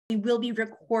We will be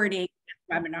recording this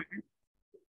webinar.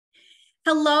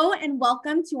 Hello and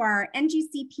welcome to our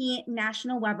NGCP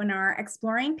national webinar,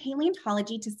 Exploring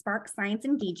Paleontology to Spark Science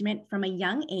Engagement from a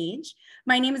Young Age.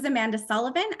 My name is Amanda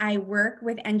Sullivan. I work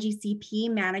with NGCP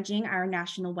managing our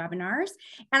national webinars,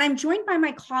 and I'm joined by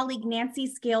my colleague, Nancy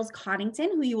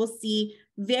Scales-Coddington, who you will see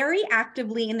very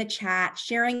actively in the chat,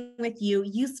 sharing with you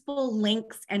useful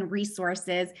links and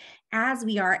resources as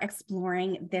we are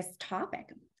exploring this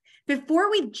topic. Before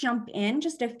we jump in,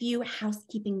 just a few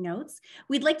housekeeping notes.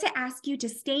 We'd like to ask you to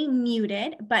stay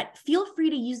muted, but feel free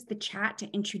to use the chat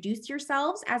to introduce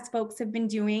yourselves, as folks have been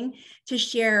doing, to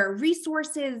share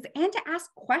resources and to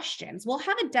ask questions. We'll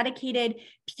have a dedicated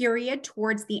period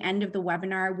towards the end of the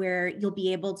webinar where you'll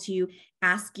be able to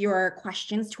ask your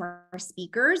questions to our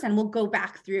speakers, and we'll go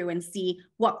back through and see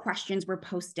what questions were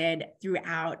posted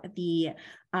throughout the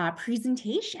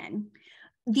presentation.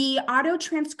 The auto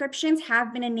transcriptions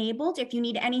have been enabled. If you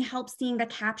need any help seeing the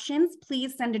captions,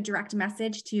 please send a direct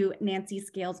message to Nancy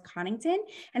Scales-Coddington.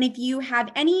 And if you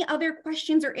have any other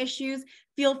questions or issues,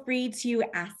 feel free to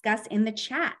ask us in the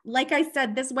chat. Like I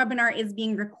said, this webinar is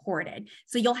being recorded,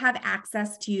 so you'll have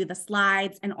access to the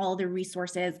slides and all the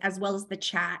resources, as well as the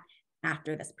chat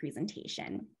after this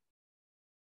presentation.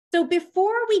 So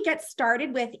before we get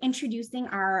started with introducing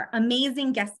our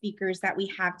amazing guest speakers that we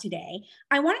have today,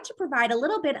 I wanted to provide a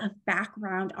little bit of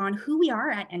background on who we are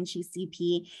at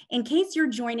NGCP in case you're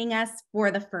joining us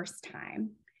for the first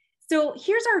time. So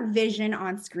here's our vision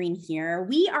on screen here.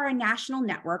 We are a national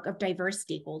network of diverse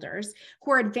stakeholders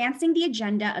who are advancing the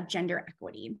agenda of gender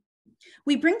equity.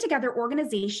 We bring together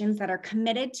organizations that are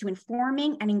committed to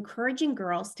informing and encouraging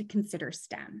girls to consider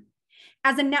STEM.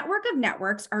 As a network of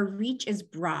networks, our reach is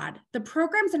broad. The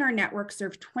programs in our network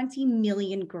serve 20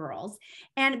 million girls.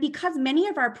 And because many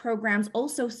of our programs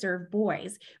also serve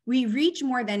boys, we reach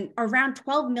more than around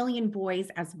 12 million boys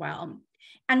as well.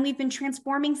 And we've been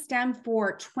transforming STEM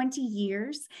for 20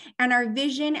 years. And our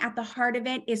vision at the heart of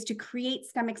it is to create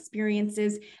STEM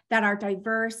experiences that are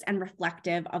diverse and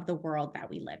reflective of the world that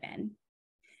we live in.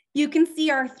 You can see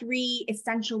our three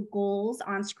essential goals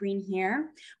on screen here.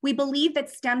 We believe that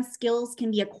STEM skills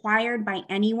can be acquired by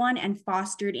anyone and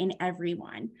fostered in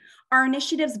everyone. Our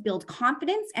initiatives build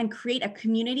confidence and create a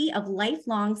community of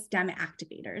lifelong STEM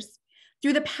activators.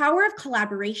 Through the power of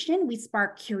collaboration, we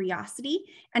spark curiosity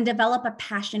and develop a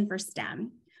passion for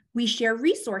STEM. We share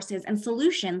resources and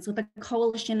solutions with a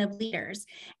coalition of leaders,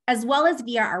 as well as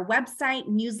via our website,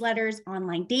 newsletters,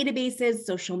 online databases,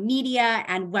 social media,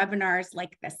 and webinars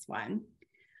like this one.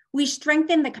 We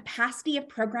strengthen the capacity of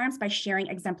programs by sharing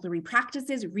exemplary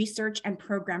practices, research, and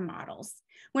program models.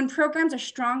 When programs are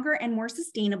stronger and more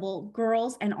sustainable,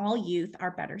 girls and all youth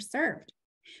are better served.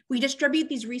 We distribute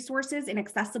these resources in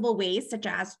accessible ways, such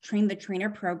as train the trainer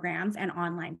programs and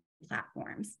online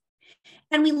platforms.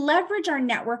 And we leverage our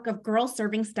network of girls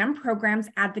serving STEM programs,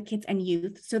 advocates, and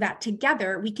youth so that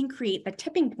together we can create the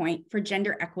tipping point for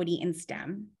gender equity in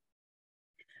STEM.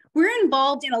 We're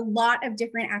involved in a lot of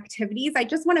different activities. I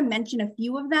just want to mention a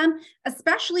few of them,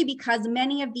 especially because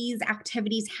many of these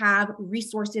activities have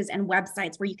resources and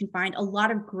websites where you can find a lot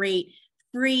of great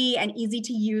free and easy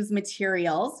to use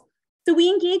materials. So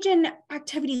we engage in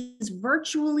activities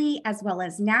virtually as well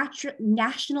as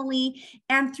nationally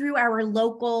and through our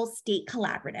local state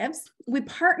collaboratives. We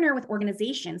partner with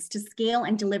organizations to scale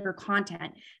and deliver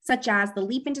content, such as the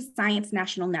Leap into Science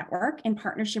National Network in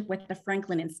partnership with the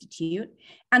Franklin Institute,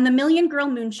 and the Million Girl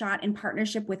Moonshot in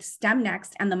partnership with STEM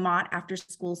Next and the Mott After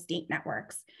School State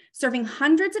Networks, serving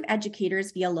hundreds of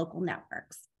educators via local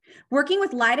networks. Working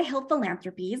with Lyda Hill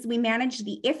Philanthropies, we manage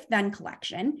the If Then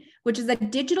collection, which is a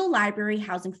digital library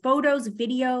housing photos,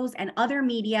 videos, and other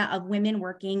media of women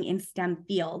working in STEM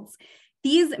fields.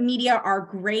 These media are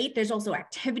great. There's also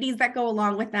activities that go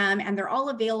along with them, and they're all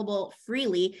available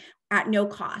freely at no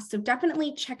cost. So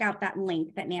definitely check out that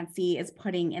link that Nancy is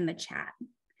putting in the chat.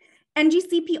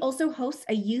 NGCP also hosts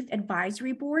a youth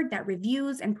advisory board that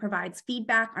reviews and provides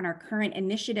feedback on our current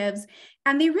initiatives,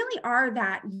 and they really are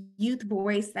that youth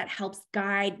voice that helps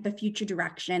guide the future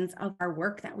directions of our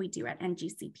work that we do at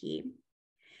NGCP.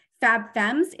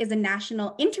 FabFems is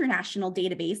a international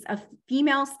database of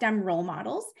female STEM role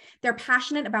models. They're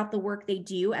passionate about the work they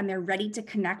do, and they're ready to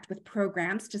connect with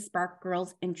programs to spark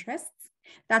girls' interests.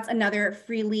 That's another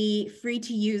free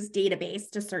to use database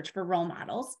to search for role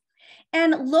models.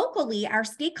 And locally, our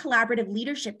state collaborative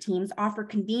leadership teams offer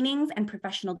convenings and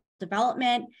professional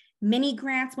development, mini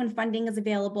grants when funding is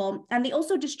available, and they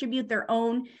also distribute their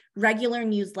own regular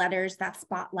newsletters that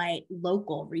spotlight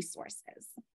local resources.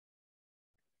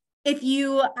 If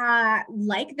you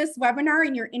like this webinar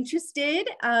and you're interested,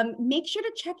 make sure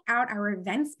to check out our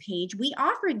events page. We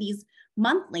offer these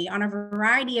monthly on a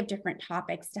variety of different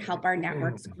topics to help our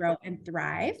networks grow and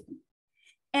thrive.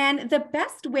 And the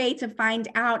best way to find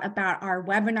out about our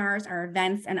webinars, our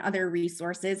events, and other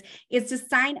resources is to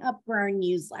sign up for our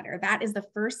newsletter. That is the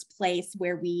first place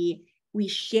where we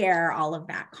share all of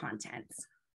that content.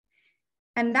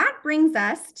 And that brings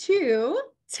us to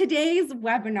today's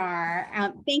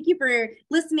webinar. Thank you for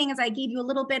listening as I gave you a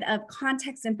little bit of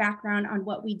context and background on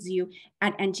what we do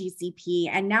at NGCP.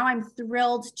 And now I'm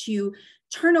thrilled to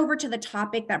turn over to the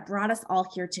topic that brought us all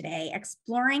here today,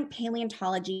 exploring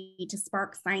paleontology to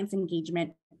spark science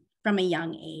engagement from a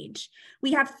young age.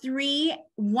 We have three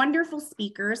wonderful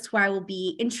speakers who I will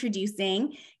be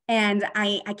introducing, and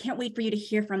I can't wait for you to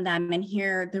hear from them and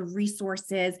hear the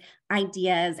resources,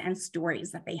 ideas, and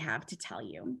stories that they have to tell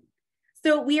you.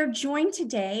 So we are joined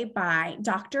today by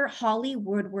Dr. Holly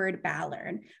Woodward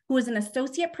Ballard, who is an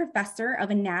associate professor of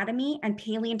anatomy and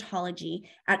paleontology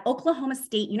at Oklahoma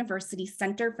State University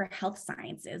Center for Health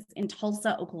Sciences in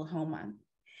Tulsa, Oklahoma.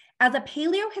 As a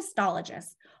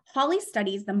paleohistologist, Holly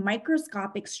studies the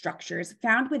microscopic structures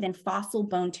found within fossil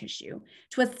bone tissue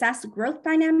to assess growth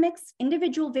dynamics,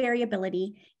 individual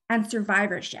variability, and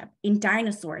survivorship in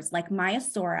dinosaurs like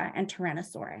Maiasaura and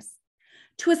Tyrannosaurus.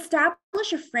 To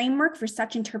establish a framework for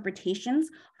such interpretations,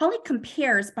 Holly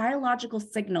compares biological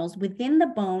signals within the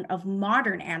bone of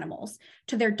modern animals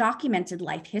to their documented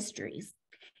life histories.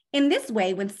 In this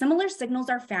way, when similar signals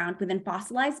are found within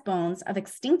fossilized bones of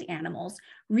extinct animals,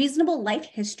 reasonable life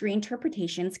history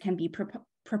interpretations can be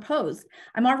proposed.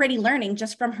 I'm already learning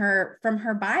just from her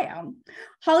bio.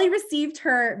 Holly received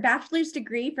her bachelor's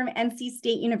degree from NC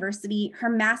State University, her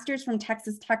master's from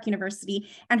Texas Tech University,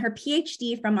 and her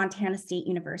PhD from Montana State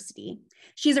University.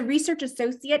 She's a research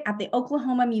associate at the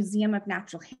Oklahoma Museum of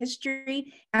Natural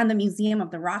History and the Museum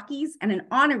of the Rockies, and an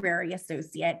honorary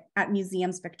associate at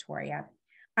Museums Victoria.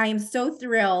 I am so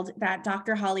thrilled that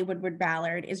Dr. Holly Woodward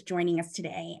Ballard is joining us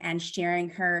today and sharing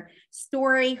her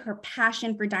story, her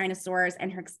passion for dinosaurs, and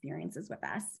her experiences with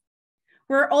us.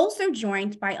 We're also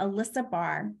joined by Alyssa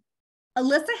Barr.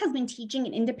 Alyssa has been teaching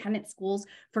in independent schools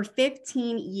for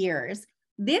 15 years.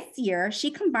 This year, she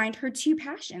combined her two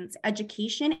passions,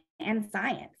 education and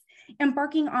science,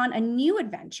 embarking on a new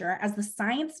adventure as the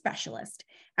science specialist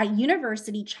at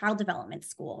University Child Development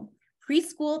School,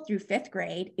 preschool through 5th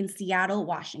grade in Seattle,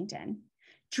 Washington.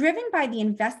 Driven by the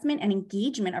investment and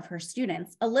engagement of her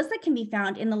students, Alyssa can be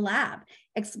found in the lab,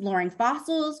 exploring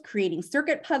fossils, creating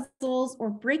circuit puzzles, or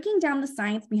breaking down the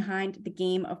science behind the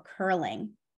game of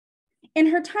curling. In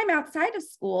her time outside of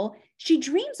school, she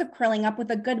dreams of curling up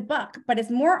with a good book, but is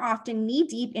more often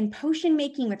knee-deep in potion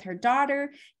making with her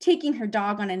daughter, taking her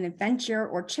dog on an adventure,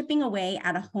 or chipping away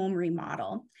at a home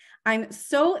remodel. I'm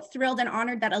so thrilled and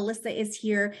honored that Alyssa is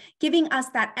here, giving us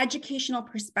that educational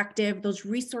perspective, those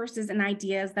resources and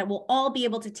ideas that we'll all be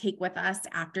able to take with us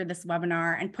after this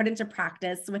webinar and put into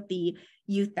practice with the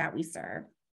youth that we serve.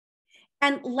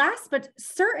 And last but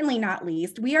certainly not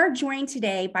least, we are joined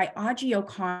today by Audrey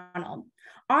O'Connell.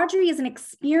 Audrey is an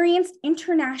experienced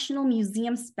international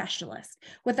museum specialist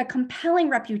with a compelling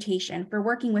reputation for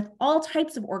working with all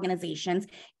types of organizations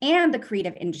and the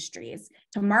creative industries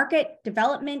to market,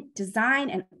 development, design,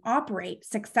 and operate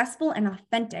successful and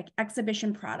authentic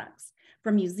exhibition products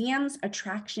for museums,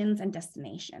 attractions, and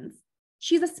destinations.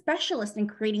 She's a specialist in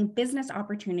creating business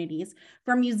opportunities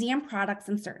for museum products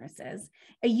and services,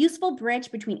 a useful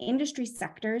bridge between industry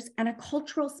sectors, and a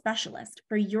cultural specialist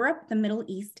for Europe, the Middle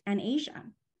East, and Asia.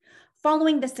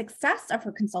 Following the success of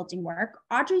her consulting work,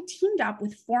 Audrey teamed up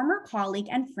with former colleague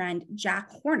and friend Jack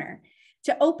Horner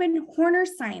to open Horner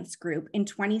Science Group in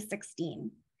 2016.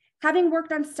 Having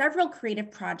worked on several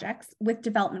creative projects with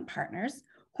development partners,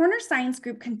 Horner Science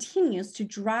Group continues to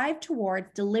drive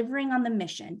towards delivering on the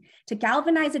mission to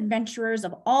galvanize adventurers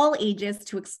of all ages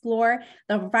to explore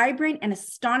the vibrant and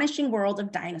astonishing world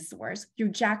of dinosaurs through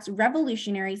Jack's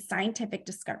revolutionary scientific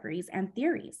discoveries and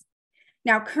theories.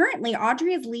 Now, currently,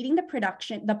 Audrey is leading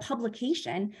the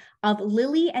publication of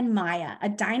Lily and Maia, a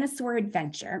dinosaur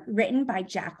adventure written by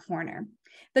Jack Horner.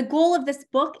 The goal of this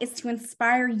book is to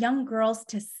inspire young girls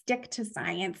to stick to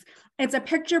science. It's a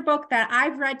picture book that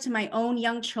I've read to my own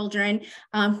young children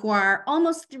who are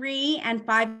almost 3 and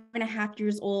 5.5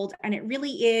 years old. And it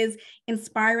really is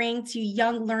inspiring to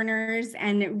young learners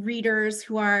and readers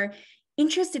who are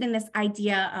interested in this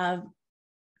idea of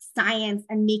science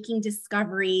and making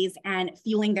discoveries and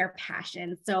fueling their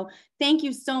passion. So thank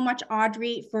you so much,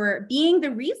 Audrey, for being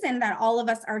the reason that all of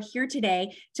us are here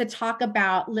today to talk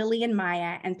about Lily and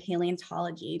Maia and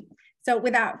paleontology. So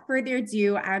without further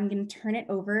ado, I'm going to turn it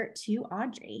over to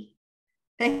Audrey.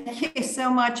 Thank you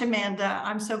so much, Amanda.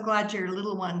 I'm so glad your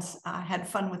little ones had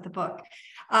fun with the book.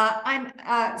 I'm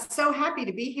so happy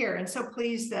to be here and so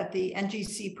pleased that the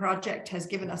NGC project has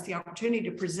given us the opportunity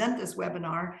to present this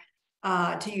webinar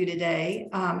to you today,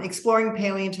 exploring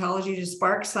paleontology to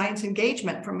spark science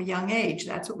engagement from a young age.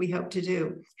 That's what we hope to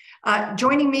do.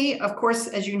 Joining me, of course,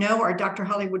 as you know, are Dr.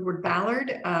 Woodward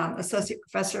Ballard, Associate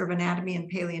Professor of Anatomy and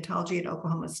Paleontology at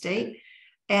Oklahoma State.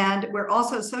 And we're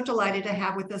also so delighted to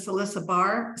have with us Alyssa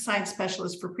Barr, Science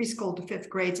Specialist for Preschool to 5th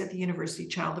grades at the University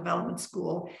Child Development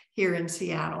School here in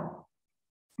Seattle.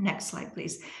 Next slide,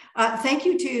 please. Thank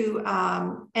you to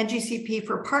NGCP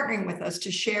for partnering with us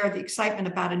to share the excitement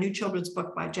about a new children's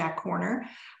book by Jack Horner,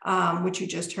 which you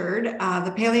just heard.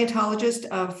 The paleontologist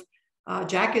of,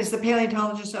 Jack is the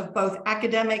paleontologist of both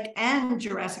academic and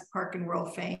Jurassic Park and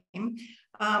World fame.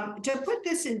 To put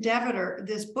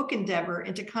this book endeavor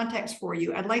into context for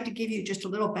you, I'd like to give you just a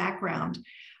little background.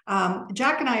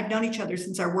 Jack and I have known each other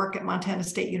since our work at Montana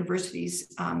State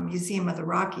University's Museum of the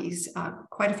Rockies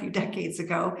quite a few decades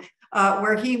ago,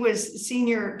 where he was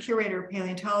senior curator of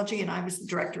paleontology and I was the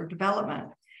director of development.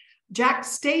 Jack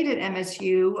stayed at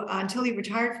MSU until he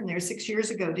retired from there 6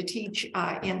 years ago to teach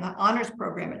in the honors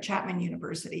program at Chapman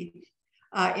University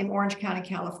in Orange County,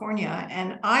 California.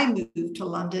 And I moved to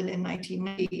London in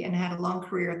 1990 and had a long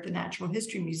career at the Natural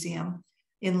History Museum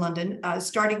in London,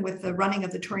 starting with the running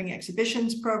of the touring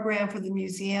exhibitions program for the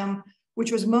museum,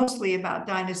 which was mostly about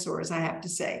dinosaurs, I have to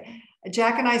say.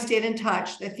 Jack and I stayed in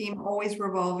touch, the theme always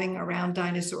revolving around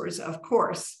dinosaurs, of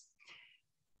course.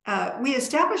 We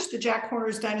established the Jack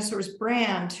Horner's Dinosaurs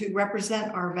brand to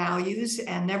represent our values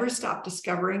and never stop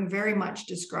discovering, very much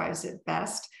describes it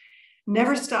best.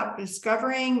 Never stop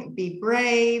discovering, be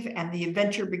brave, and the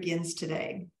adventure begins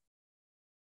today.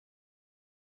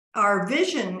 Our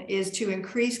vision is to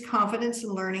increase confidence in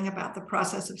learning about the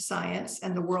process of science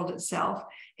and the world itself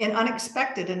in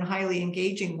unexpected and highly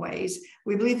engaging ways.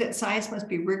 We believe that science must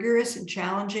be rigorous and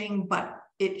challenging, but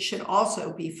it should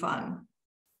also be fun.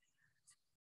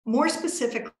 More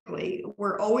specifically,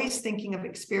 we're always thinking of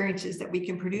experiences that we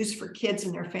can produce for kids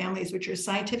and their families, which are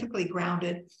scientifically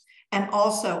grounded and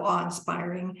also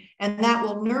awe-inspiring, and that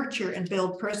will nurture and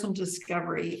build personal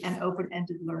discovery and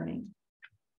open-ended learning.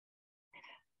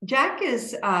 Jack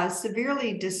is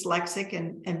severely dyslexic,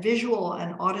 and visual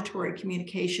and auditory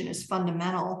communication is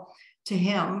fundamental to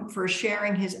him for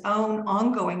sharing his own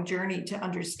ongoing journey to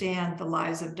understand the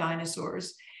lives of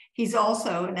dinosaurs. He's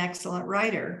also an excellent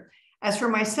writer. As for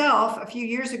myself, a few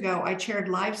years ago, I chaired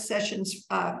live sessions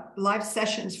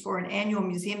for an annual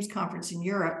museums conference in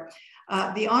Europe.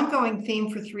 The ongoing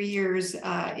theme for 3 years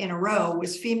in a row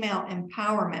was female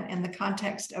empowerment in the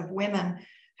context of women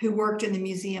who worked in the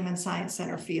museum and science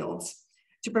center fields.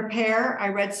 To prepare, I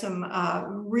read some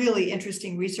really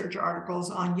interesting research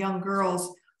articles on young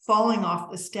girls falling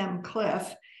off the STEM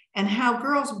cliff and how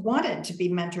girls wanted to be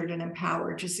mentored and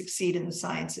empowered to succeed in the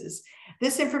sciences.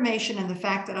 This information and the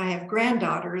fact that I have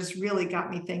granddaughters really got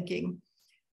me thinking.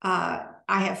 I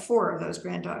have 4 of those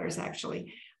granddaughters,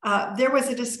 actually. There was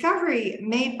a discovery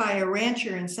made by a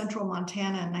rancher in central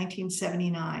Montana in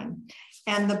 1979,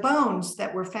 and the bones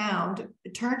that were found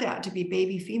turned out to be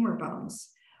baby femur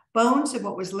bones of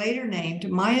what was later named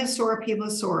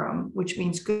Maiasauripelosaurus, which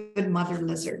means good mother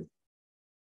lizard.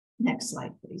 Next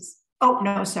slide, please. Oh,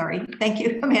 no, sorry. Thank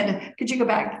you, Amanda. Could you go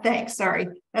back? Thanks, sorry.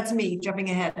 That's me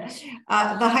jumping ahead.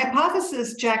 The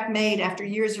hypothesis Jack made after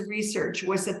years of research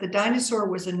was that the dinosaur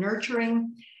was a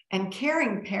nurturing and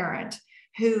caring parent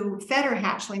who fed her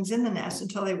hatchlings in the nest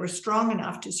until they were strong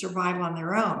enough to survive on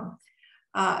their own.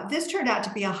 This turned out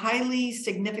to be a highly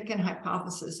significant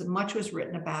hypothesis, and much was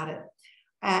written about it.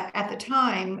 At the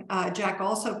time, Jack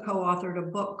also co-authored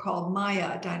a book called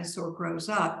Maia, A Dinosaur Grows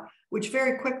Up, which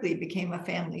very quickly became a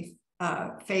family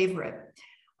favorite.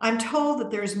 I'm told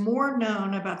that there's more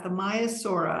known about the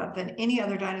Maiasaura than any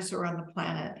other dinosaur on the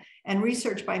planet, and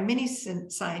research by many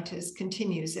scientists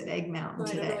continues at Egg Mountain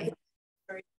today.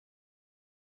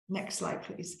 Next slide,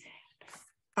 please.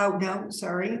 Oh, no,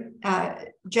 sorry.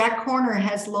 Jack Horner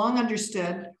has long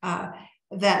understood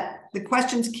that the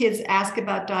questions kids ask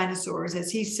about dinosaurs,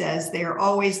 as he says, they are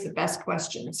always the best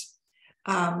questions.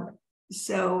 For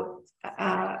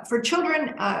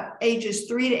children ages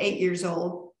 3 to 8 years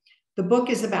old, the book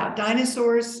is about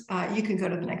dinosaurs. You can go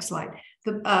to the next slide.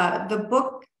 The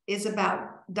book is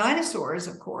about dinosaurs,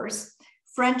 of course,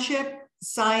 friendship,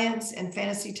 science, and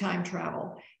fantasy time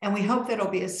travel. And we hope that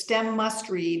it'll be a STEM must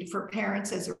read for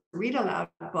parents as a read aloud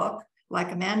book,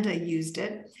 like Amanda used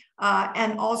it,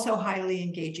 and also highly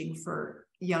engaging for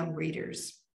young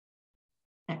readers.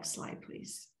 Next slide,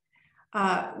 please.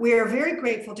 We are very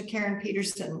grateful to Karen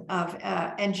Peterson of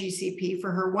NGCP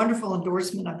for her wonderful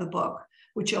endorsement of the book,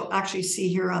 which you'll actually see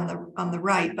here on the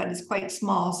right, but it's quite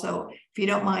small. So if you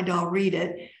don't mind, I'll read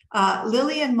it.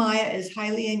 Lily and Maia is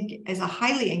a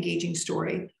highly engaging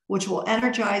story, which will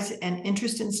energize and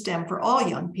interest in STEM for all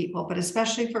young people, but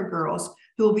especially for girls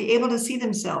who will be able to see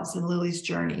themselves in Lily's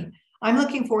journey. I'm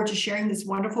looking forward to sharing this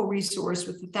wonderful resource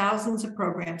with the thousands of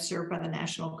programs served by the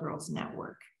National Girls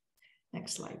Network.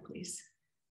 Next slide, please.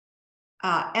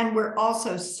 And we're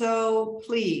also so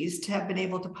pleased to have been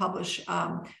able to publish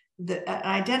an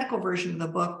identical version of the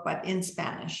book, but in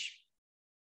Spanish.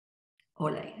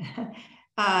 Ole.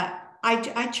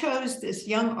 I chose this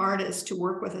young artist to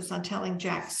work with us on telling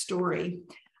Jack's story.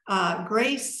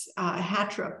 Grace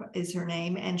Hattrup is her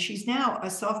name, and she's now a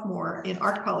sophomore in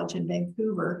art college in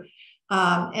Vancouver,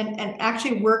 and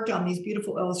actually worked on these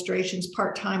beautiful illustrations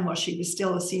part-time while she was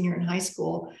still a senior in high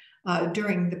school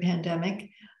during the pandemic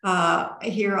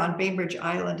here on Bainbridge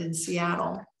Island in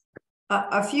Seattle.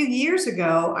 A few years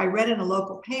ago, I read in a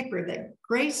local paper that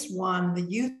Grace won the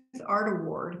Youth Art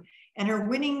Award, and her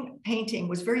winning painting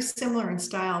was very similar in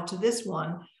style to this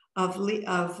one of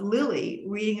Lily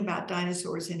reading about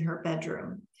dinosaurs in her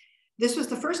bedroom. This was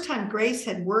the first time Grace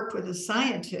had worked with a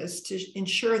scientist to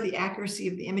ensure the accuracy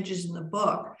of the images in the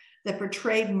book that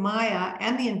portrayed Maia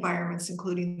and the environments,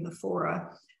 including the flora,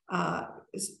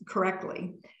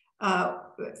 correctly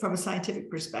from a scientific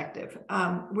perspective.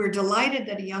 We're delighted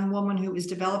that a young woman who is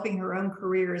developing her own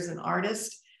career as an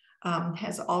artist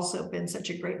has also been such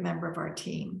a great member of our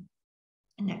team.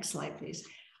 Next slide, please.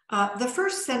 The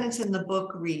first sentence in the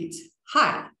book reads,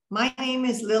 "Hi, my name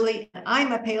is Lily, and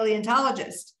I'm a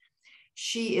paleontologist."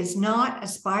 She is not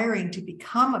aspiring to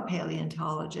become a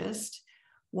paleontologist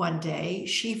one day.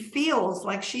 She feels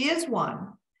like she is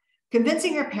one.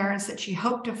 Convincing her parents that she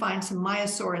hoped to find some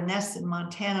Maiasaur nests in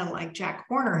Montana like Jack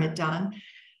Horner had done,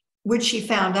 which she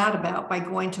found out about by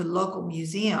going to local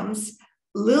museums,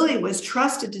 Lily was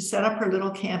trusted to set up her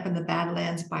little camp in the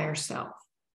Badlands by herself.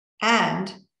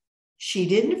 And she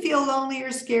didn't feel lonely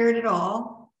or scared at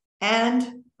all.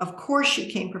 And of course,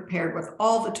 she came prepared with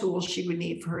all the tools she would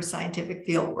need for her scientific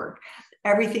fieldwork,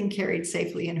 everything carried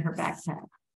safely in her backpack.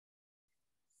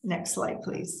 Next slide,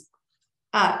 please.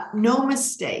 No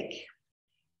mistake.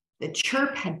 The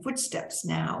chirp had footsteps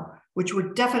now, which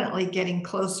were definitely getting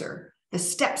closer. The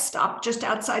steps stopped just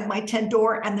outside my tent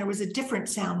door, and there was a different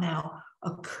sound now,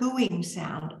 a cooing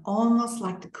sound, almost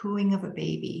like the cooing of a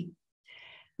baby.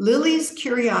 Lily's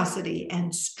curiosity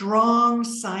and strong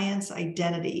science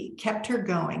identity kept her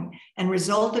going and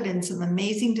resulted in some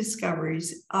amazing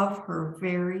discoveries of her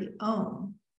very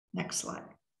own. Next slide.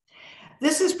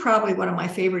 This is probably one of my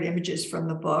favorite images from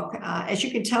the book. As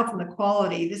you can tell from the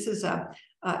quality, this is a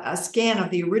scan of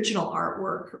the original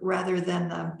artwork rather than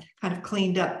the kind of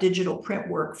cleaned up digital print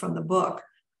work from the book.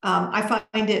 I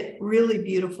find it really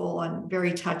beautiful and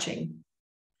very touching.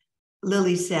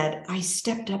 Lily said, "I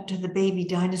stepped up to the baby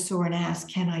dinosaur and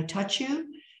asked, 'Can I touch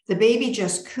you?' The baby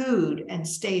just cooed and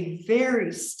stayed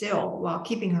very still while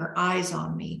keeping her eyes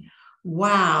on me.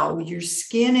 'Wow, your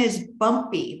skin is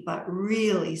bumpy, but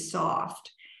really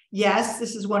soft.'" Yes,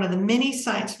 this is one of the many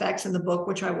science facts in the book,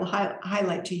 which I will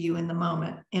highlight to you in a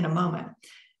moment.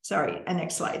 Sorry,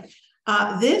 next slide.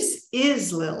 This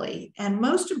is Lily. And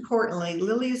most importantly,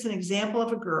 Lily is an example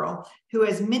of a girl who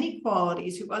has many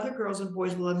qualities who other girls and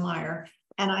boys will admire.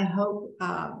 And I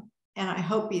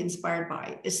hope be inspired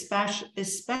by,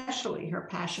 especially her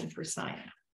passion for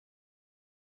science.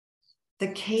 The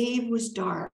cave was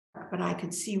dark, but I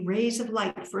could see rays of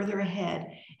light further ahead,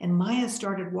 and Maia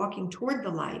started walking toward the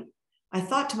light. I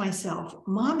thought to myself,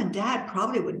 Mom and Dad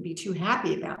probably wouldn't be too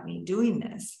happy about me doing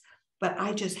this, but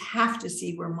I just have to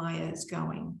see where Maia is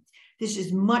going. This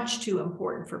is much too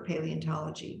important for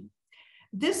paleontology.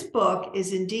 This book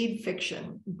is indeed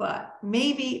fiction, but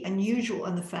maybe unusual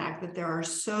in the fact that there are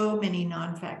so many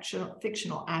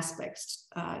non-fictional aspects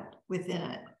within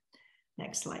it.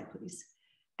 Next slide, please.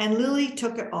 And Lily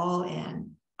took it all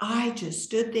in. I just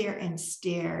stood there and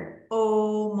stared.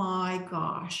 Oh my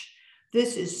gosh,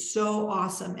 this is so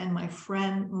awesome. And my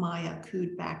friend Maia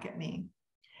cooed back at me.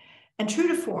 And true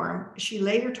to form, she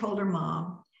later told her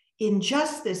mom, "In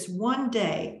just this one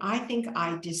day, I think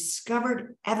I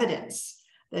discovered evidence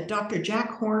that Dr. Jack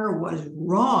Horner was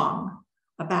wrong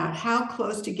about how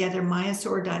close together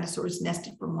Maiasaur dinosaurs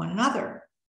nested from one another."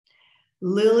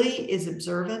 Lily is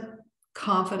observant,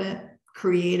 confident,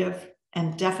 creative,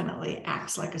 and definitely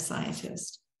acts like a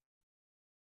scientist.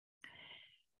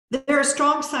 There are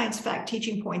strong science fact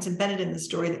teaching points embedded in the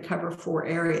story that cover 4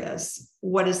 areas.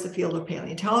 What is the field of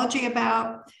paleontology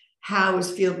about? How is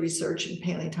field research in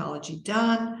paleontology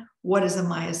done? what is a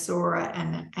Maiasaura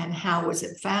and how was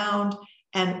it found,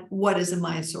 and what is a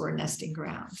Maiasaura nesting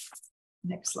ground.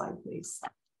 Next slide, please.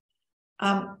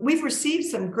 We've received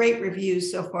some great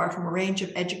reviews so far from a range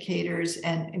of educators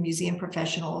and museum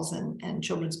professionals and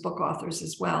children's book authors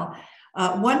as well.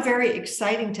 One very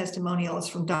exciting testimonial is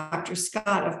from Dr.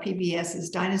 Scott of PBS's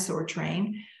Dinosaur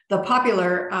Train, the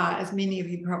popular, as many of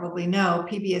you probably know,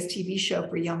 PBS TV show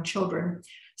for young children.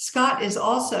 Scott is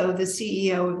also the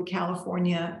CEO of the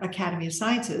California Academy of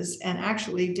Sciences and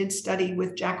actually did study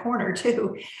with Jack Horner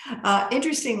too.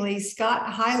 Interestingly, Scott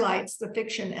highlights the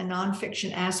fiction and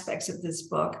nonfiction aspects of this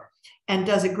book and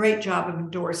does a great job of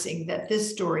endorsing that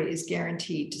this story is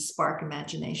guaranteed to spark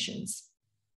imaginations.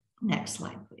 Next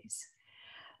slide, please.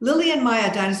 Lily and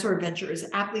Maia, Dinosaur Adventure is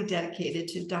aptly dedicated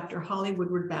to Dr. Holly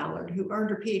Woodward Ballard, who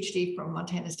earned her PhD from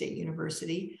Montana State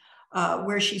University,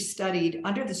 where she studied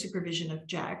under the supervision of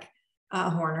Jack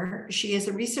Horner. She is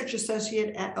a research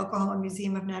associate at Oklahoma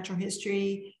Museum of Natural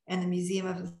History and the Museum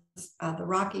of the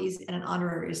Rockies, and an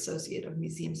honorary associate of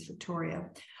Museums Victoria.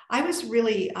 I was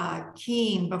really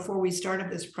keen before we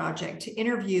started this project to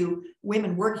interview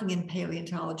women working in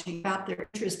paleontology about their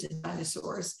interest in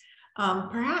dinosaurs.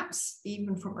 Perhaps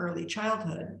even from early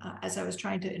childhood, as I was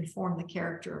trying to inform the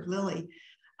character of Lily.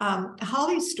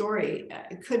 Holly's story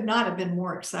could not have been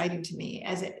more exciting to me,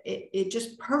 as it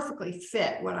just perfectly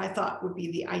fit what I thought would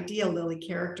be the ideal Lily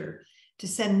character to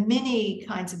send many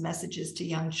kinds of messages to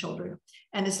young children,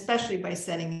 and especially by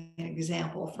setting an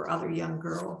example for other young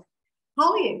girls.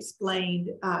 Holly explained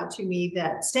to me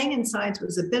that staying in science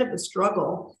was a bit of a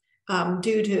struggle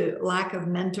due to lack of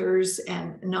mentors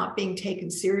and not being taken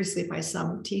seriously by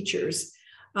some teachers.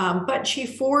 But she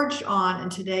forged on, and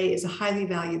today is a highly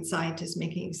valued scientist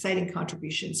making exciting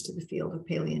contributions to the field of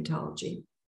paleontology.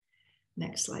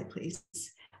 Next slide, please.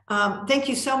 Thank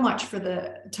you so much for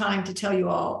the time to tell you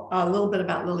all a little bit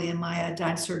about Lily and Maia,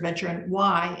 Dinosaur Adventure, and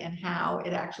why and how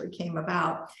it actually came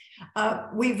about.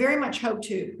 We very much hope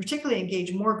to particularly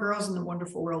engage more girls in the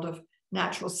wonderful world of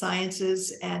natural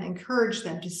sciences and encourage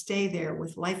them to stay there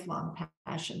with lifelong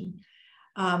passion.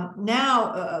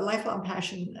 Now, a lifelong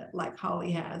passion like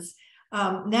Holly has.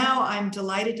 Now I'm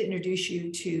delighted to introduce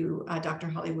you to Dr.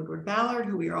 Holly Woodward Ballard,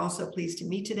 who we are also pleased to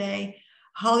meet today.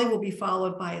 Holly will be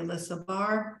followed by Alyssa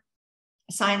Barr,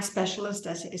 science specialist,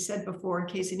 as I said before, in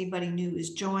case anybody new is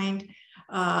joined.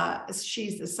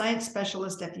 She's the science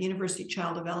specialist at the University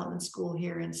Child Development School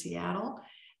here in Seattle.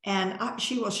 And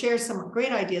she will share some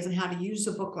great ideas on how to use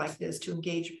a book like this to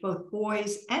engage both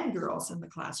boys and girls in the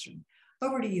classroom.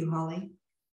 Over to you, Holly.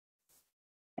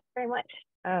 Thanks very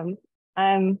much.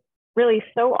 I'm really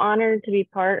so honored to be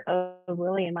part of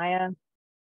Lily and Maia,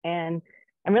 and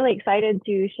I'm really excited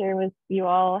to share with you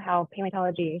all how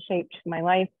paleontology shaped my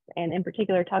life, and in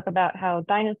particular talk about how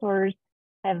dinosaurs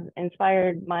have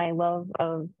inspired my love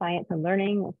of science and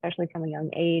learning, especially from a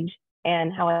young age,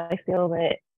 and how I feel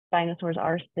that dinosaurs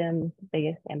are STEM's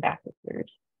biggest ambassadors.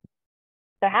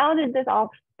 So how did this all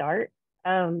start?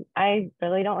 I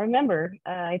really don't remember.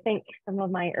 I think some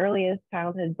of my earliest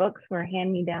childhood books were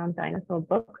hand-me-down dinosaur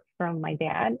books from my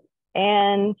dad.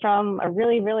 And from a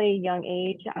really, really young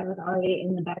age, I was already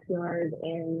in the backyard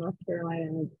in North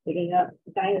Carolina digging up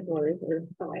dinosaurs, or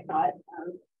so I thought.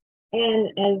 And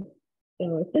as you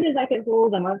know, as soon as I could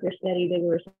hold a marker steady, they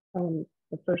were some of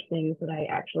the first things that I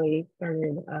actually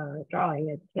started drawing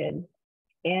as a kid.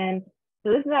 And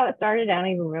so this is how it started. I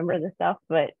don't even remember the stuff,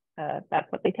 but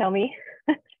that's what they tell me.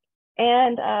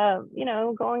 And, you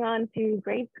know, going on to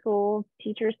grade school,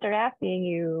 teachers start asking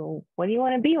you, what do you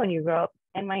want to be when you grow up?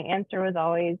 And my answer was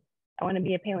always, I want to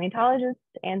be a paleontologist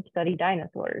and study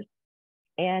dinosaurs.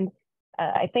 And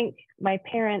I think my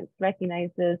parents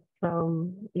recognized this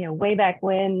from, you know, way back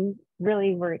when,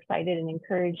 really were excited and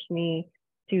encouraged me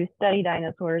to study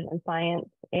dinosaurs and science,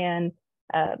 and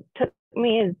took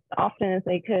me as often as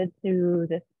they could to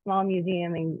this small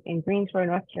museum in Greensboro,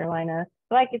 North Carolina,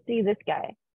 so I could see this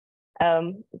guy.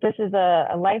 This is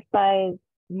a life-size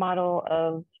model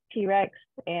of T-Rex,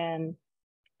 and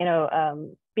you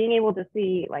know, being able to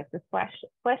see like this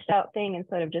fleshed out thing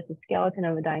instead of just a skeleton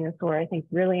of a dinosaur, I think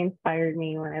really inspired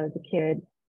me when I was a kid.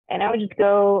 And I would just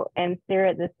go and stare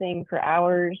at this thing for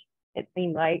hours, it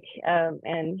seemed like.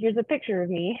 And here's a picture of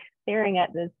me staring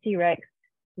at this T-Rex.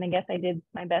 And I guess I did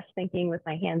my best thinking with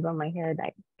my hands on my head.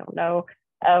 I don't know.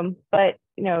 But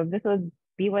you know, this would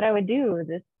be what I would do,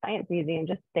 this science museum,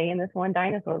 just stay in this one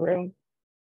dinosaur room.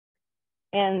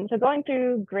 And so going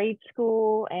through grade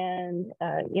school and,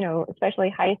 you know, especially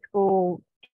high school,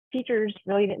 teachers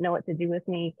really didn't know what to do with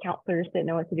me. Counselors didn't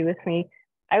know what to do with me.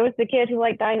 I was the kid who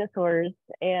liked dinosaurs,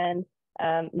 and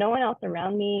no one else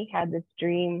around me had this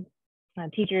dream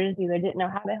teachers either didn't know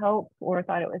how to help or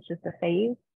thought it was just a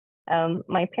phase.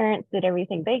 My parents did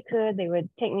everything they could. They would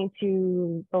take me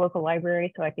to the local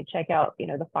library so I could check out,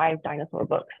 the 5 dinosaur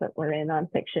books that were in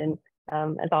nonfiction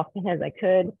as often as I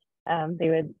could. They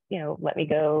would, let me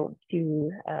go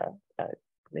to,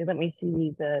 they let me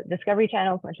see the Discovery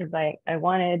Channel as much as I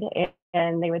wanted,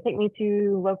 and they would take me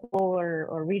to local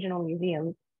or regional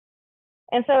museums.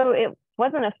 And so it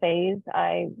wasn't a phase.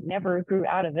 I never grew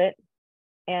out of it.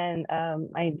 And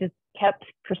I just kept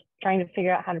trying to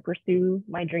figure out how to pursue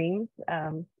my dreams.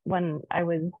 When I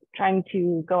was trying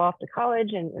to go off to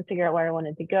college and figure out where I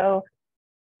wanted to go,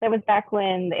 that was back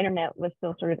when the internet was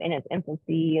still sort of in its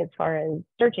infancy as far as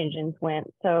search engines went.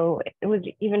 So it was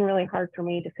even really hard for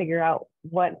me to figure out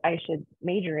what I should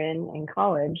major in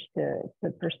college to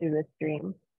pursue this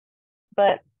dream.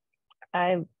 But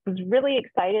I was really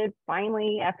excited.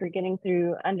 Finally, after getting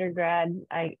through undergrad,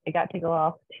 I got to go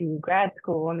off to grad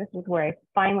school, and this is where I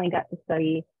finally got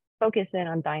to focus in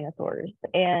on dinosaurs.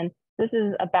 And this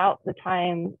is about the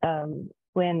time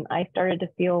when I started to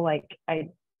feel like I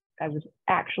was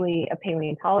actually a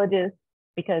paleontologist,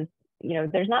 because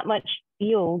there's not much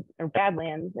field or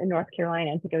badlands in North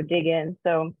Carolina to go dig in.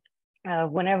 So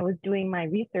when I was doing my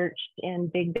research in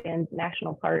Big Bend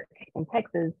National Park in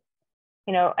Texas,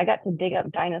 I got to dig up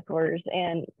dinosaurs,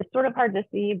 and it's sort of hard to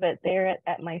see, but there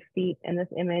at my feet in this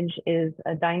image is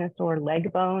a dinosaur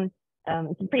leg bone.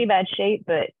 It's in pretty bad shape,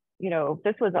 but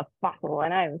this was a fossil,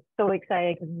 and I was so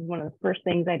excited because this was one of the first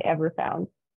things I'd ever found.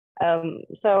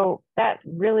 So that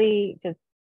really just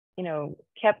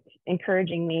kept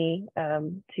encouraging me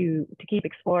to keep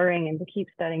exploring and to keep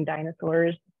studying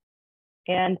dinosaurs.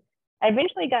 And I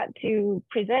eventually got to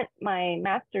present my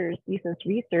master's thesis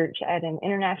research at an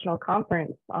international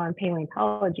conference on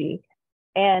paleontology.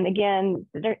 And again,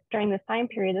 during this time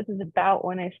period, this is about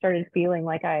when I started feeling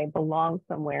like I belonged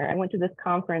somewhere. I went to this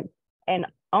conference, and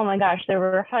oh my gosh, there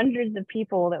were hundreds of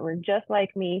people that were just like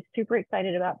me, super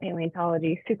excited about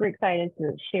paleontology, super excited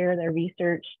to share their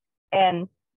research. And,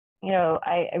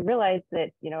 I realized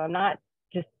that, I'm not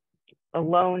just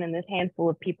alone in this handful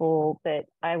of people that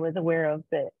I was aware of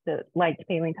that liked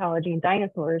paleontology and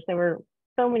dinosaurs. There were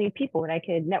so many people that I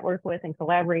could network with and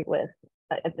collaborate with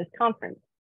at this conference.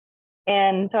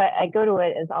 And so I go to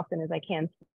it as often as I can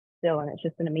still, and it's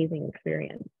just an amazing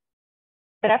experience.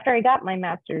 But after I got my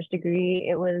master's degree,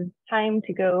 it was time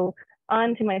to go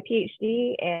on to my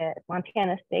PhD at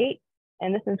Montana State.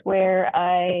 And this is where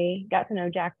I got to know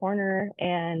Jack Horner,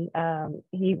 and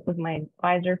he was my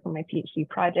advisor for my PhD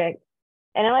project.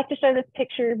 And I like to show this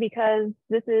picture because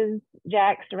this is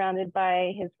Jack surrounded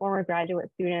by his former graduate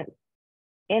students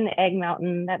in the Egg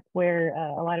Mountain. That's where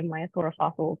a lot of Maiasaura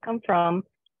fossils come from.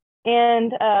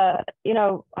 And,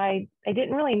 I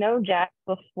didn't really know Jack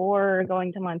before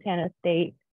going to Montana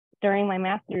State. During my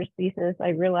master's thesis, I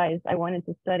realized I wanted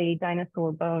to study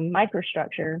dinosaur bone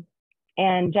microstructure.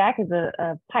 And Jack is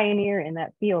a pioneer in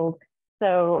that field.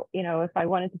 So, if I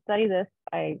wanted to study this,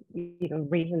 I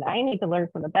reasoned I need to learn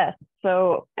from the best.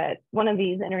 So at one of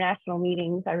these international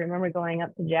meetings, I remember going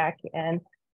up to Jack, and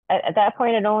at that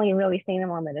point, I'd only really seen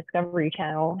him on the Discovery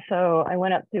Channel. So I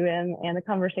went up to him, and the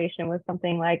conversation was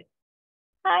something like,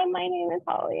 "Hi, my name is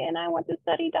Holly, and I want to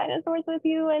study dinosaurs with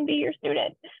you and be your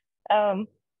student."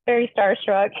 Very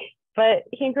starstruck, but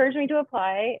he encouraged me to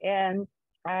apply, and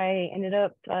I ended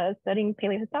up studying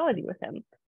paleohistology with him.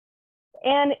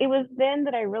 And it was then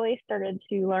that I really started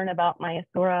to learn about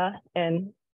Maiasaura,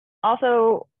 and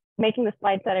also making the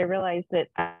slide set, I realized that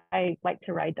I like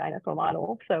to ride dinosaur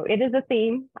models. So it is a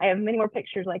theme. I have many more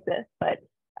pictures like this, but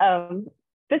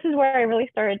this is where I really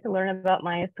started to learn about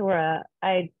Maiasaura.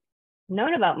 I'd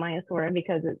known about Maiasaura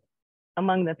because it's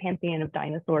among the pantheon of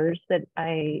dinosaurs that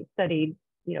I studied,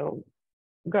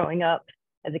 growing up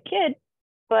as a kid.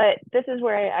 But this is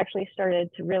where I actually started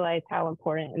to realize how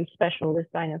important and special this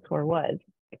dinosaur was.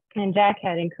 And Jack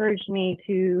had encouraged me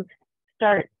to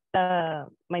start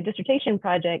my dissertation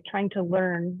project trying to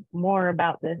learn more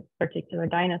about this particular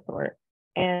dinosaur.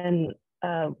 And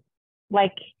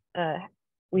like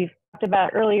we've talked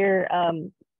about earlier,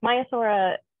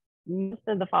 Maiasaura, most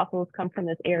of the fossils come from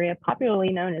this area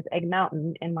popularly known as Egg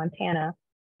Mountain in Montana,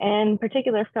 and in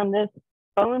particular from this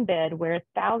bone bed where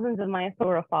thousands of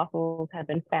Maiasaura fossils have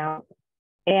been found.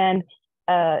 And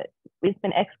it's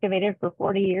been excavated for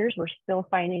 40 years. We're still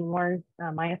finding more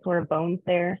Maiasaura bones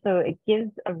there. So it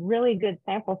gives a really good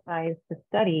sample size to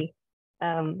study,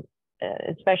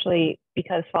 especially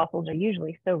because fossils are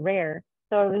usually so rare.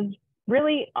 So I was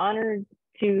really honored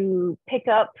to pick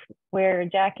up where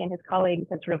Jack and his colleagues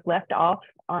had sort of left off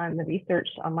on the research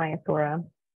on Maiasaura.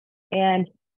 And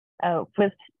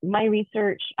With my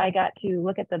research, I got to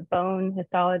look at the bone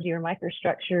histology or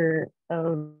microstructure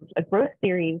of a growth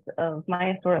series of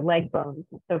Maiasaura leg bones,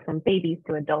 so from babies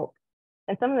to adults.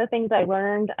 And some of the things I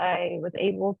learned, I was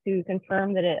able to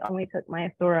confirm that it only took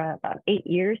Maiasaura about 8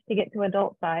 years to get to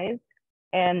adult size.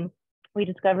 And we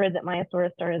discovered that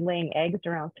Maiasaura started laying eggs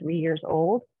around 3 years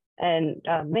old, and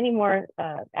many more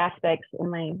aspects in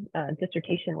my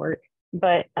dissertation work.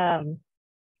 But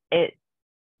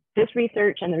this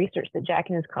research and the research that Jack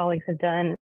and his colleagues have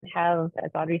done have,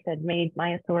 as Audrey said, made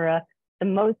Maiasaura the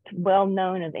most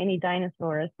well-known of any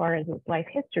dinosaur as far as its life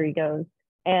history goes.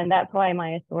 And that's why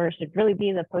Maiasaura should really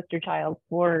be the poster child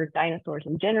for dinosaurs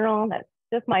in general. That's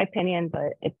just my opinion,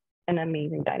 but it's an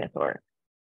amazing dinosaur.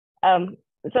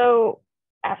 So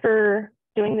after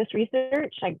doing this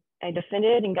research, I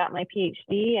defended and got my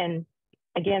PhD. And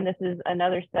again, this is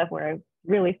another step where I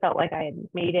really felt like I had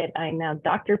made it. I'm now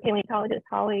Dr. Paleontologist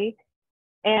Holly.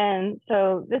 And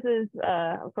so this is,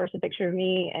 of course, a picture of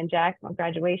me and Jack on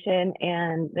graduation.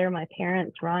 And they're my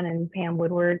parents, Ron and Pam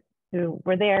Woodward, who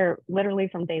were there literally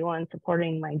from day one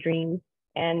supporting my dreams.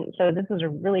 And so this was a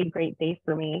really great day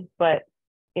for me. But,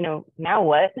 you know, now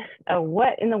what?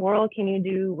 What in the world can you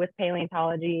do with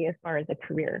paleontology as far as a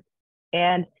career?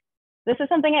 And this is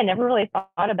something I never really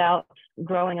thought about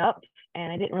growing up,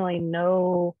 and I didn't really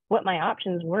know what my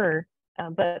options were.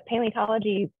 But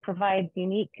paleontology provides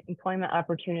unique employment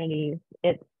opportunities.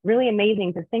 It's really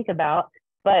amazing to think about.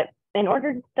 But in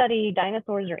order to study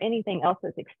dinosaurs or anything else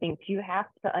that's extinct, you have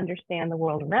to understand the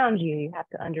world around you. You have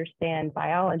to understand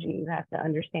biology. You have to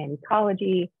understand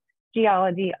ecology,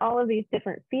 geology, all of these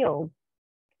different fields.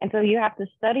 And so you have to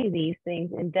study these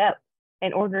things in depth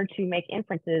in order to make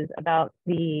inferences about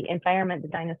the environment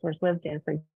that dinosaurs lived in,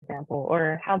 for example,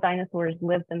 or how dinosaurs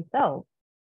lived themselves.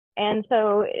 And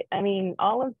so, I mean,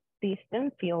 all of these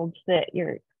STEM fields that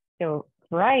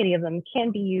variety of them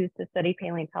can be used to study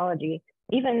paleontology.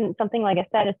 Even something like a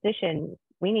statistician,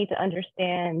 we need to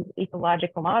understand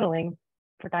ecological modeling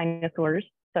for dinosaurs.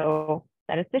 So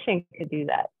statistician could do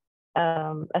that.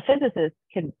 A physicist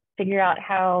could figure out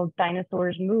how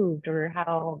dinosaurs moved or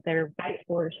how their bite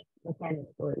force mechanics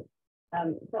worked.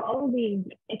 So all of these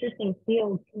interesting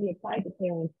fields can be applied to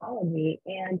paleontology,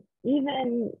 and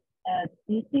even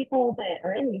these people that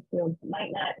are in these fields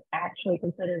might not actually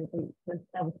consider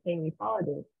themselves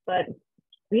paleontologists, but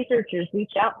researchers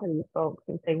reach out to these folks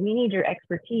and say, we need your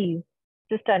expertise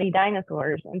to study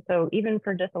dinosaurs. And so even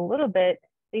for just a little bit,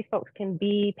 these folks can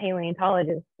be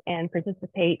paleontologists and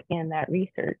participate in that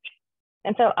research.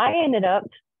 And so I ended up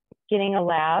getting a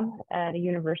lab at a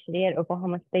university, at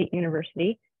Oklahoma State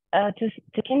University, to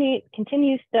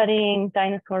continue studying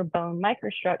dinosaur bone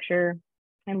microstructure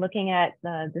and looking at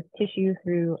this tissue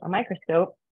through a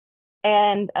microscope.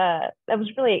 And that was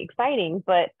really exciting,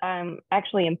 but I'm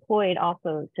actually employed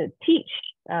also to teach.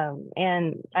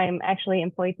 And I'm actually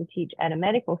employed to teach at a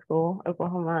medical school,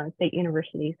 Oklahoma State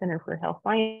University Center for Health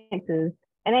Sciences.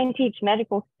 And I teach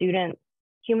medical students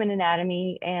human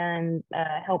anatomy and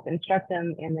help instruct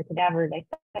them in the cadaver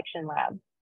dissection lab.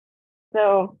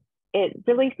 So it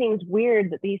really seems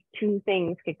weird that these two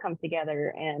things could come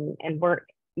together and work.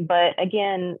 But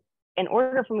again, in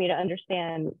order for me to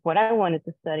understand what I wanted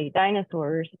to study,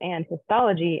 dinosaurs and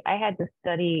histology, I had to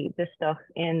study this stuff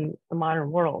in the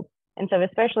modern world. And so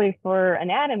especially for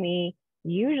anatomy,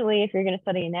 usually if you're going to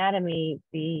study anatomy,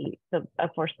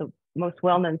 of course, the most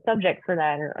well-known subject for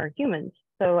that are humans.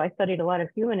 So I studied a lot of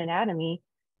human anatomy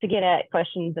to get at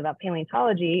questions about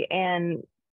paleontology, and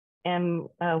am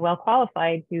well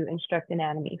qualified to instruct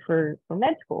anatomy for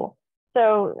med school.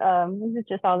 So this is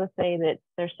just all to say that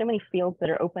there's so many fields that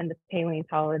are open to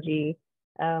paleontology.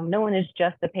 No one is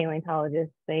just a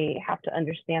paleontologist. They have to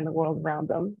understand the world around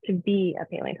them to be a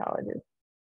paleontologist.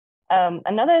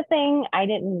 Another thing I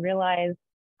didn't realize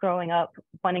growing up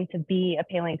wanting to be a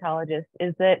paleontologist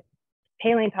is that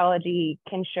paleontology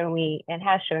can show me and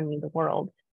has shown me the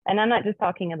world. And I'm not just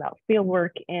talking about field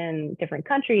work in different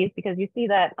countries, because you see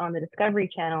that on the Discovery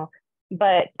Channel,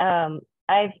 but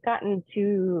I've gotten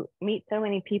to meet so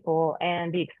many people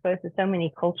and be exposed to so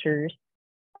many cultures.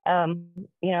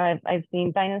 I've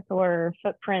seen dinosaur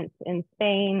footprints in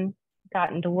Spain,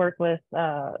 gotten to work with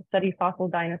study fossil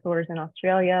dinosaurs in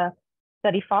Australia,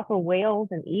 study fossil whales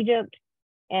in Egypt,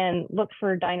 and look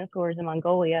for dinosaurs in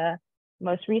Mongolia.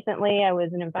 Most recently, I was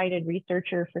an invited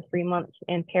researcher for 3 months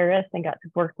in Paris and got to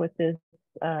work with this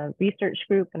research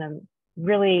group. And I'm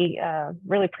really,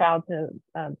 really proud to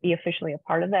be officially a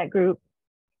part of that group.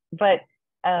 But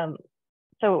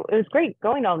so it was great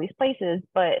going to all these places,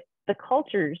 but the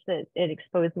cultures that it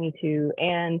exposed me to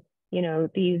and you know,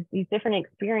 these different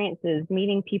experiences,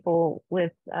 meeting people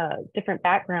with different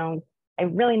backgrounds. I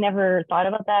really never thought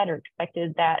about that or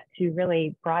expected that to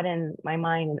really broaden my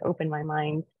mind and open my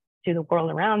mind to the world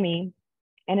around me.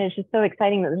 And it's just so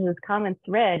exciting that there's this common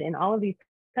thread in all of these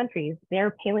countries.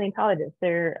 They're paleontologists.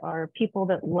 There are people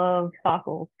that love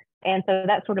fossils. And so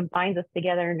that sort of binds us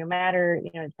together no matter,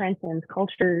 you know, it transcends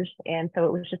cultures. And so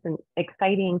it was just an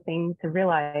exciting thing to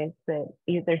realize that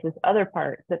there's this other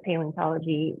part that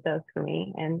paleontology does for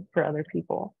me and for other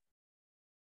people.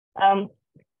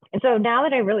 And so now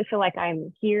that I really feel like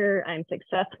I'm here, I'm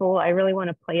successful, I really want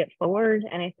to play it forward.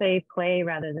 And I say play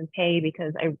rather than pay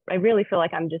because I really feel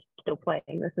like I'm just still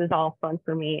playing. This is all fun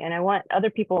for me. And I want other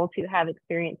people to have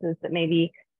experiences that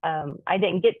maybe I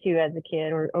didn't get to as a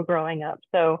kid or growing up.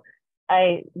 So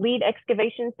I lead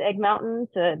excavations to Egg Mountain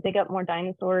to dig up more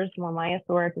dinosaurs, more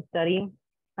Maiasaur to study.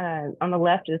 On the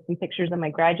left is some pictures of my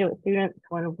graduate students,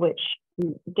 one of which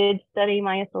did study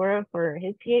Maiasaur for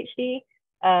his PhD.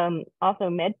 Also,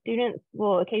 med students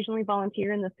will occasionally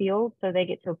volunteer in the field, so they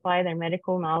get to apply their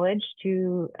medical knowledge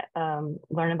to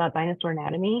learn about dinosaur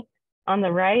anatomy. On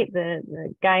the right,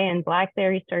 the guy in black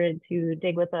there, he started to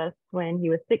dig with us when he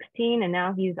was 16, and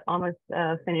now he's almost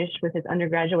finished with his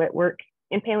undergraduate work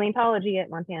in paleontology at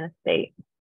Montana State.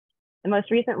 And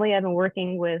most recently, I've been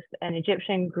working with an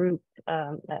Egyptian group,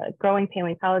 a growing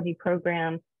paleontology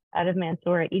program out of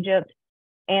Mansoura, Egypt.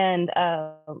 And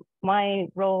my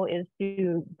role is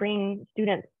to bring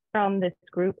students from this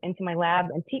group into my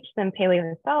lab and teach them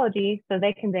paleohistology so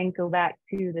they can then go back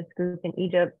to this group in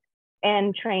Egypt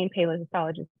and train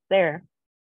paleohistologists there.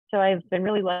 So I've been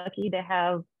really lucky to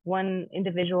have one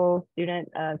individual student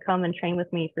come and train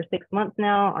with me for 6 months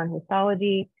now on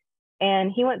histology.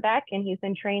 And he went back and he's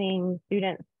been training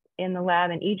students in the lab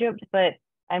in Egypt, but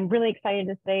I'm really excited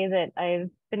to say that I've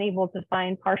been able to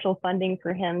find partial funding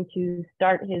for him to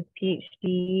start his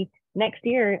PhD next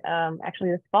year,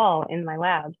 actually this fall in my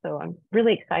lab. So I'm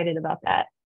really excited about that.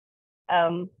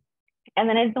 And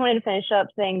then I just wanted to finish up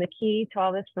saying the key to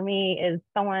all this for me is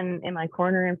someone in my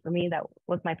corner, and for me, that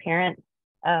was my parents.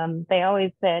 They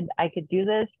always said I could do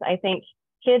this. I think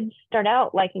kids start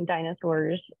out liking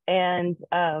dinosaurs and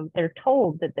they're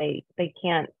told that they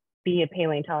can't be a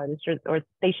paleontologist or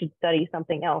they should study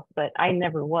something else, but I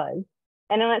never was.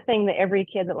 And I'm not saying that every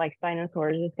kid that likes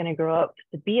dinosaurs is going to grow up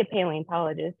to be a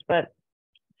paleontologist, but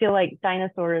I feel like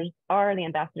dinosaurs are the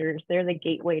ambassadors. They're the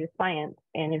gateway to science.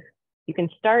 And if you can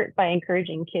start by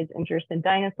encouraging kids' interest in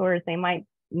dinosaurs, they might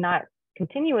not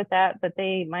continue with that, but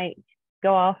they might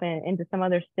go off into some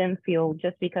other STEM field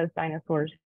just because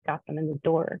dinosaurs got them in the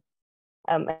door.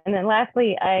 And then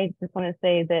lastly, I just want to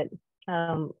say that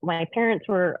my parents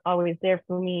were always there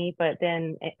for me, but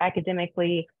then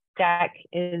academically, Jack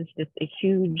is just a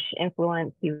huge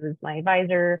influence. He was my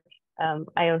advisor.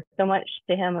 I owe so much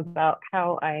to him about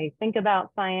how I think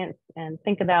about science and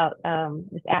think about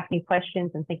just asking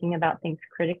questions and thinking about things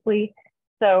critically.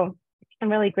 So I'm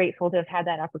really grateful to have had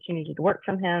that opportunity to work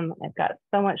from him. I've got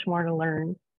so much more to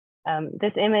learn.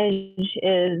 This image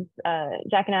is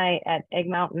Jack and I at Egg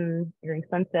Mountain during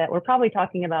sunset. We're probably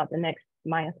talking about the next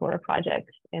Maiasaur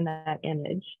project in that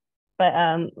image. But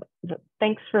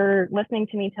thanks for listening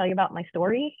to me tell you about my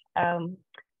story.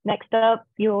 Next up,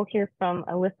 you'll hear from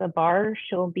Alyssa Barr.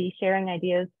 She'll be sharing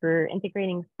ideas for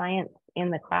integrating science in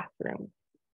the classroom.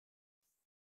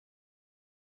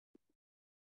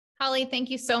 Holly, thank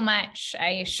you so much.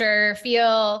 I sure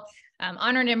feel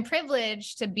honored and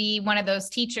privileged to be one of those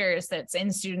teachers that's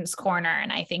in Students' Corner.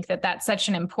 And I think that that's such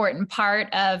an important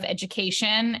part of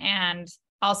education, and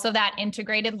also that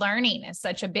integrated learning is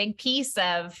such a big piece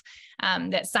of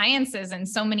that science is in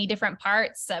so many different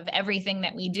parts of everything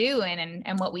that we do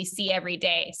and what we see every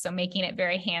day. So making it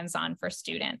very hands-on for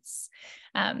students.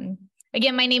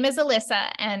 Again, my name is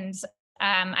Alyssa, and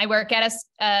I work at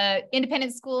a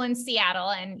independent school in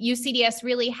Seattle, and UCDS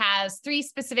really has 3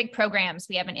 specific programs.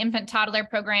 We have an infant toddler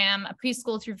program, a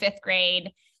preschool through 5th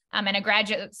grade, and a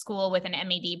graduate school with an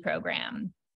MED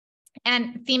program.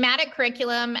 And thematic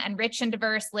curriculum and rich and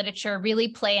diverse literature really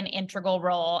play an integral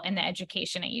role in the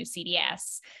education at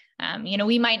UCDS. You know,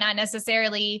 we might not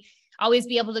necessarily always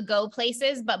be able to go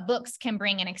places, but books can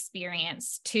bring an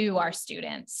experience to our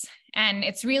students. And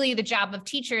it's really the job of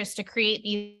teachers to create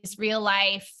these real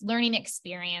life learning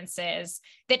experiences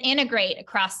that integrate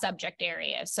across subject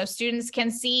areas. So students can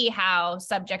see how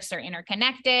subjects are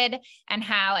interconnected and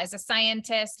how, as a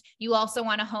scientist, you also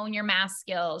want to hone your math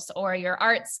skills or your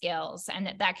art skills,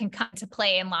 and that can come to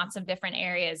play in lots of different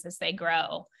areas as they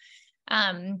grow.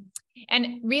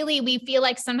 And really, we feel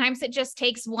like sometimes it just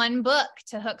takes one book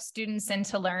to hook students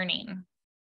into learning.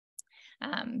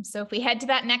 So if we head to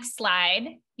that next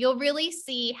slide, you'll really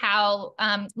see how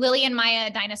Lily and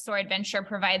Maia Dinosaur Adventure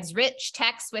provides rich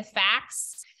text with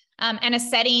facts and a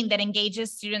setting that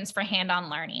engages students for hand-on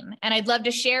learning. And I'd love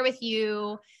to share with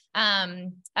you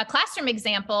a classroom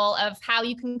example of how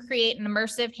you can create an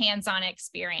immersive hands-on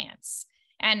experience.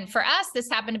 And for us, this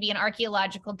happened to be an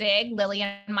archaeological dig. Lily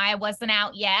and Maia wasn't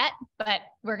out yet, but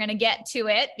we're going to get to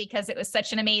it because it was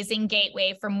such an amazing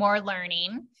gateway for more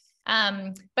learning.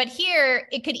 But here,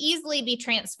 it could easily be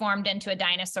transformed into a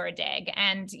dinosaur dig.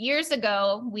 And years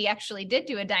ago, we actually did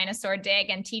do a dinosaur dig,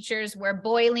 and teachers were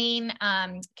boiling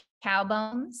cow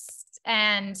bones,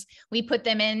 and we put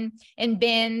them in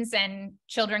bins, and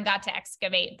children got to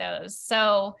excavate those.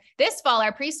 So this fall,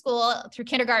 our preschool through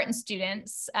kindergarten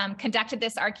students conducted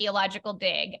this archaeological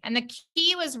dig, and the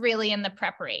key was really in the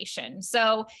preparation.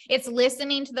 So it's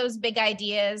listening to those big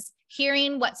ideas,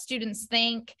 hearing what students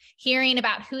think, hearing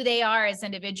about who they are as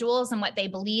individuals and what they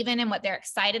believe in and what they're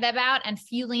excited about, and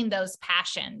fueling those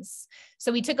passions.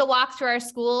 So we took a walk through our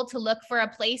school to look for a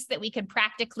place that we could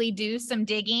practically do some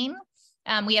digging.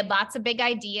 We had lots of big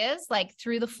ideas, like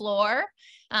through the floor,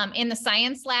 in the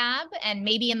science lab, and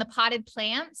maybe in the potted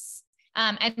plants.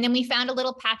 And then we found a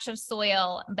little patch of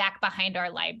soil back behind our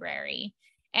library.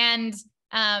 And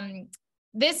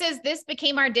this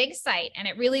became our dig site, and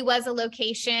it really was a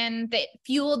location that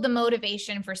fueled the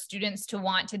motivation for students to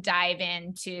want to dive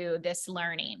into this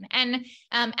learning. And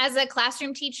as a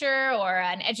classroom teacher or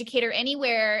an educator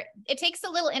anywhere, it takes a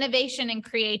little innovation and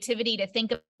creativity to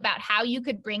think about how you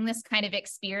could bring this kind of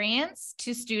experience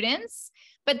to students.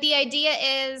 But the idea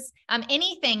is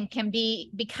anything can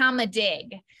become a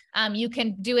dig. You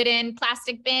can do it in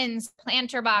plastic bins,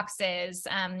 planter boxes,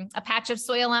 a patch of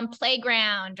soil on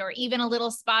playground, or even a little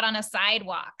spot on a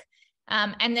sidewalk.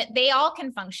 And that they all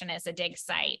can function as a dig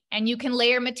site. And you can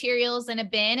layer materials in a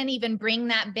bin and even bring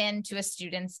that bin to a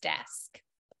student's desk.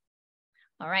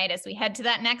 All right, as we head to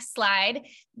that next slide,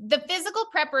 the physical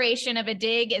preparation of a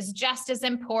dig is just as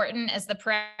important as the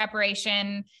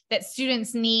preparation that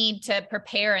students need to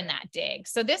prepare in that dig.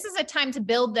 So this is a time to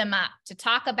build them up, to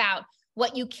talk about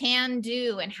what you can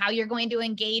do and how you're going to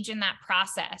engage in that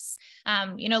process.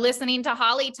 Listening to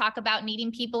Holly talk about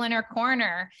needing people in her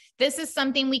corner, this is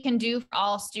something we can do for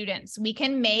all students. We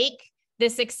can make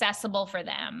this accessible for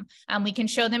them. We can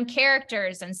show them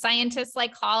characters and scientists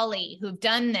like Holly who've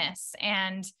done this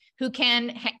and who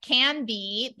can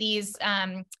be these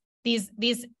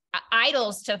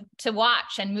idols to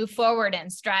watch and move forward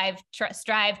and strive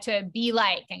to be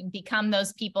like and become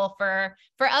those people for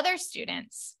other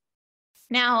students.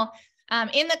 Now,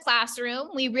 in the classroom,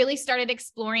 we really started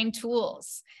exploring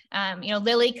tools.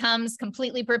 Lily comes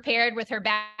completely prepared with her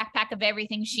backpack of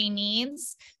everything she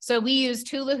needs. So we used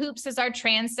hula hoops as our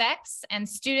transects, and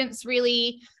students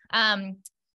really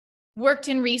worked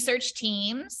in research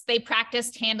teams. They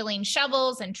practiced handling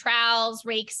shovels and trowels,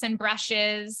 rakes and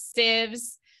brushes,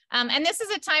 sieves. And this is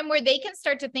a time where they can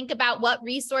start to think about what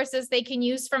resources they can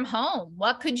use from home.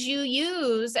 What could you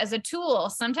use as a tool?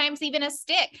 Sometimes even a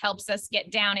stick helps us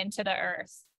get down into the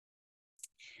earth.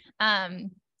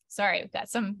 Sorry, we've got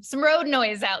some road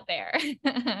noise out there.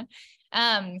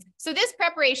 So this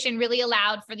preparation really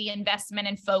allowed for the investment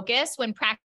and focus when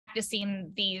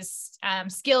practicing these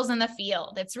skills in the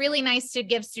field. It's really nice to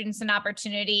give students an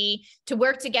opportunity to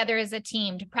work together as a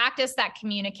team, to practice that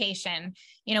communication.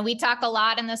 We talk a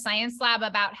lot in the science lab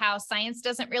about how science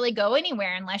doesn't really go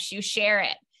anywhere unless you share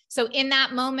it. So in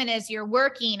that moment, as you're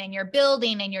working and you're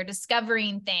building and you're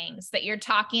discovering things, that you're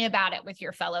talking about it with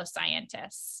your fellow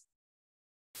scientists.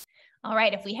 All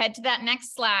right, if we head to that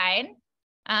next slide.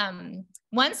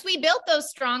 Once we built those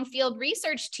strong field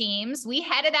research teams, we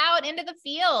headed out into the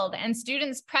field, and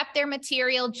students prepped their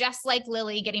material just like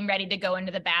Lily getting ready to go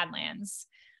into the Badlands.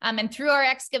 And through our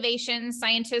excavations,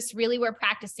 scientists really were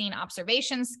practicing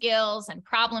observation skills and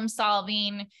problem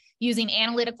solving, using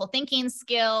analytical thinking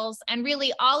skills, and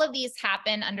really all of these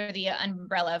happen under the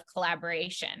umbrella of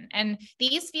collaboration. And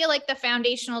these feel like the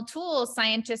foundational tools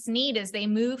scientists need as they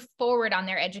move forward on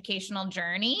their educational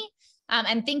journey.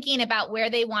 And thinking about where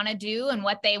they want to do and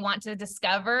what they want to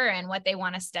discover and what they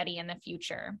want to study in the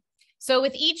future. So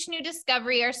with each new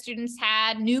discovery our students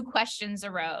had, new questions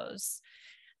arose.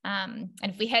 And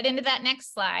if we head into that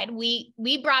next slide, we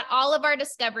brought all of our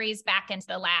discoveries back into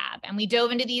the lab, and we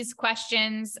dove into these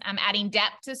questions, adding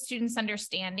depth to students'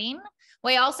 understanding,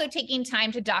 while also taking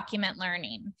time to document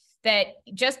learning. That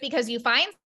just because you find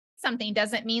something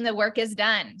doesn't mean the work is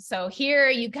done. So here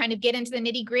you kind of get into the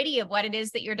nitty-gritty of what it is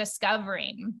that you're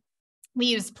discovering. We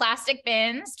use plastic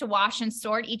bins to wash and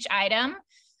sort each item.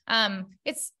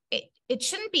 it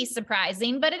shouldn't be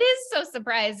surprising, but it is so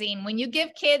surprising when you give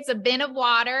kids a bin of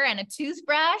water and a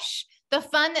toothbrush, the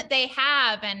fun that they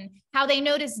have and how they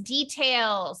notice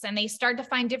details and they start to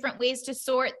find different ways to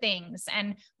sort things.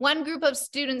 And one group of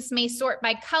students may sort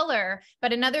by color,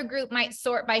 but another group might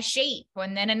sort by shape,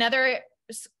 and then another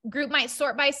group might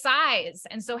sort by size.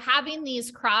 And so having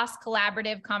these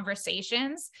cross-collaborative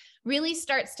conversations really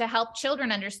starts to help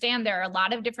children understand there are a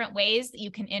lot of different ways that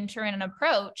you can enter in an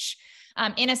approach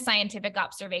in a scientific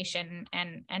observation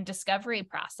and discovery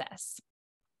process.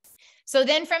 So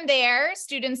then from there,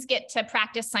 students get to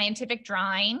practice scientific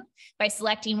drawing by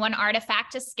selecting one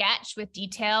artifact to sketch with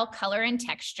detail, color, and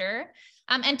texture.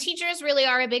 And teachers really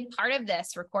are a big part of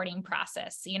this recording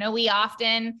process. You know, we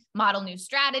often model new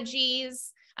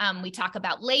strategies, we talk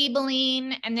about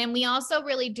labeling, and then we also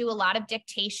really do a lot of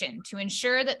dictation to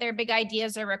ensure that their big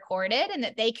ideas are recorded and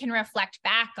that they can reflect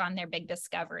back on their big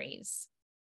discoveries.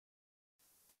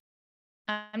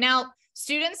 Now,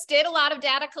 students did a lot of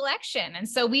data collection, and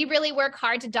so we really work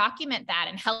hard to document that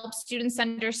and help students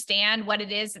understand what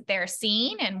it is that they're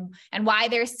seeing and why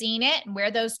they're seeing it and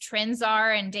where those trends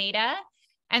are in data.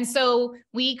 And so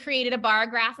we created a bar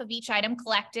graph of each item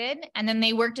collected, and then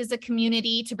they worked as a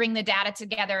community to bring the data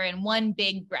together in one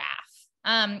big graph.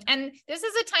 And this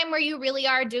is a time where you really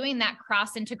are doing that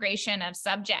cross integration of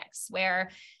subjects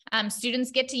where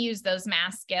students get to use those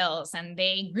math skills, and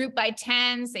they group by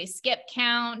tens, they skip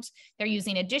count, they're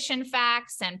using addition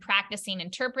facts and practicing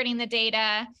interpreting the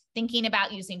data, thinking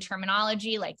about using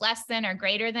terminology like less than or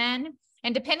greater than.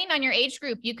 And depending on your age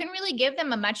group, you can really give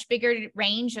them a much bigger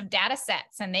range of data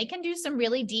sets, and they can do some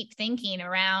really deep thinking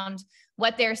around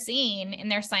what they're seeing in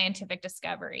their scientific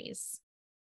discoveries.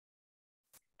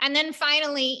 And then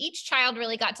finally, each child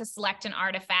really got to select an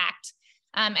artifact,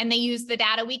 and they used the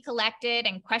data we collected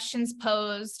and questions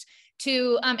posed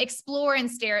to explore and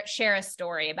share a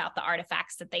story about the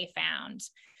artifacts that they found.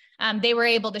 They were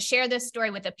able to share this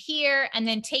story with a peer and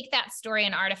then take that story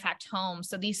and artifact home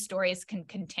so these stories can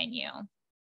continue.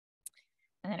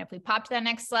 And then if we pop to the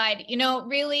next slide, you know,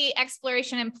 really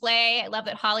exploration and play. I love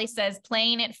that Holly says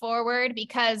playing it forward,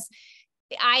 because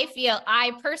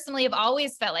I personally have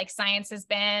always felt like science has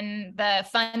been the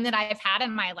fun that I've had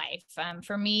in my life.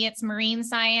 For me, it's marine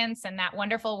science and that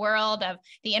wonderful world of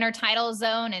the intertidal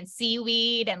zone and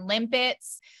seaweed and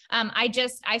limpets.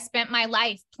 I spent my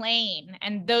life playing,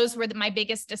 and those were my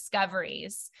biggest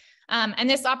discoveries. And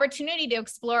this opportunity to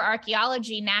explore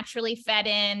archaeology naturally fed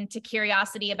into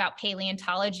curiosity about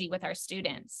paleontology with our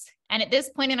students. And at this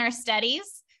point in our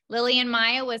studies, Lily and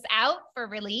Maia was out for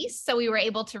release, so we were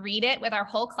able to read it with our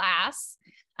whole class.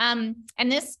 And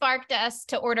this sparked us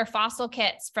to order fossil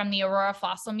kits from the Aurora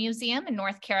Fossil Museum in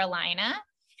North Carolina.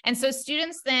 And so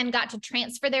students then got to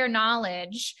transfer their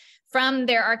knowledge from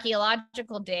their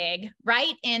archaeological dig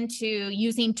right into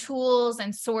using tools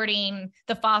and sorting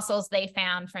the fossils they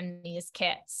found from these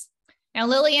kits. Now,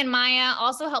 Lily and Maia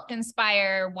also helped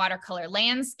inspire watercolor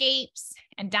landscapes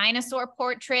and dinosaur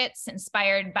portraits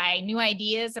inspired by new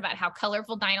ideas about how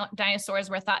colorful dinosaurs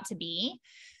were thought to be.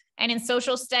 And in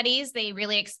social studies, they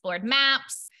really explored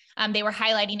maps. They were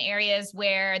highlighting areas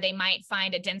where they might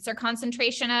find a denser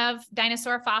concentration of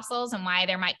dinosaur fossils and why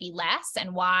there might be less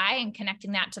and why, and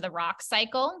connecting that to the rock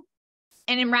cycle.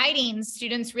 And in writing,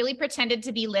 students really pretended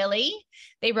to be Lily.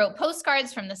 They wrote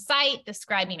postcards from the site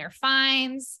describing her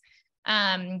finds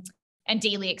and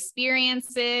daily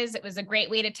experiences. It was a great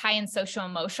way to tie in social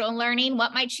emotional learning.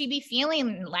 What might she be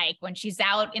feeling like when she's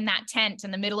out in that tent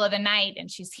in the middle of the night and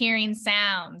she's hearing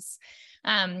sounds?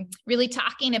 Really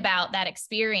talking about that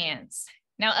experience.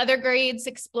 Now, other grades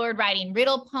explored writing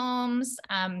riddle poems,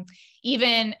 and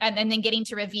then getting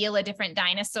to reveal a different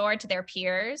dinosaur to their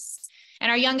peers.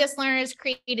 And our youngest learners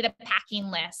created a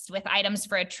packing list with items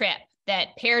for a trip that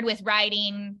paired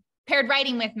writing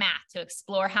with math to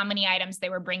explore how many items they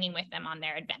were bringing with them on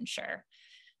their adventure.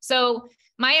 So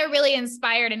Maia really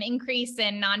inspired an increase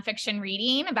in nonfiction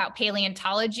reading about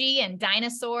paleontology and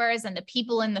dinosaurs and the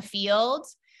people in the field,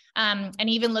 and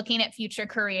even looking at future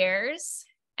careers.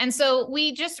 And so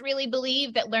we just really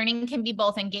believe that learning can be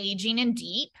both engaging and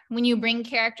deep when you bring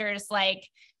characters like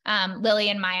Lily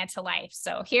and Maia to life.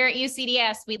 So here at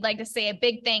UCDS, we'd like to say a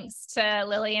big thanks to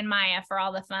Lily and Maia for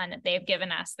all the fun that they've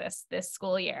given us this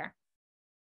school year.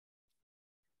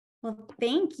 Well,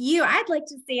 thank you. I'd like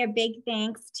to say a big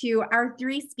thanks to our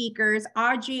three speakers,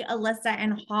 Audrey, Alyssa,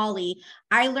 and Holly.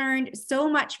 I learned so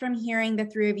much from hearing the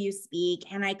three of you speak,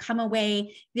 and I come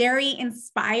away very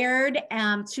inspired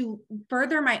to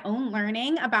further my own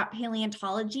learning about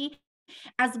paleontology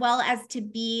as well as to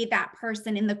be that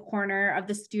person in the corner of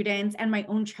the students and my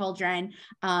own children.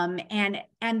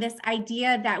 And this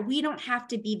idea that we don't have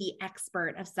to be the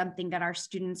expert of something that our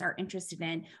students are interested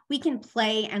in. We can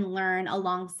play and learn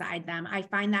alongside them. I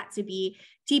find that to be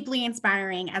deeply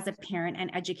inspiring as a parent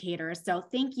and educator. So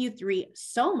thank you three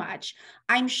so much.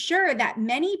 I'm sure that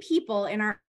many people in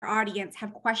our audience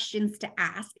have questions to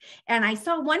ask. And I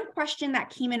saw one question that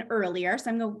came in earlier,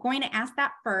 so I'm going to ask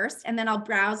that first, and then I'll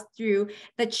browse through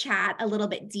the chat a little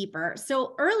bit deeper.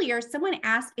 So earlier, someone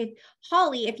asked if,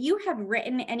 Holly, if you have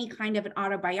written any kind of an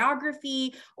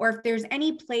autobiography, or if there's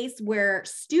any place where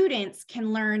students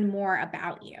can learn more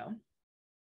about you.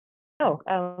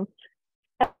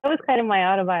 That was kind of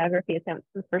my autobiography attempt,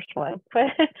 the first one.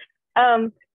 But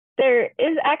there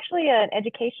is actually an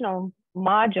educational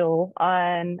module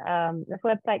on this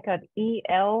website called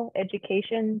EL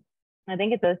Education. I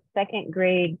think it's a second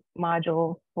grade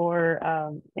module for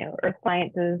earth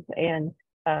sciences and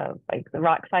like the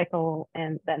rock cycle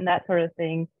and that sort of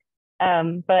thing.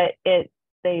 But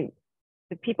the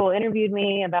people interviewed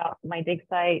me about my dig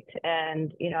site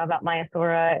and about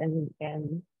Maiasaura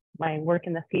and my work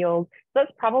in the field. So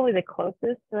that's probably the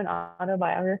closest to an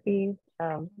autobiography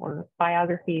or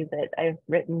biography that I've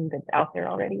written that's out there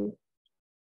already.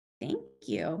 Thank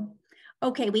you.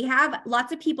 Okay, we have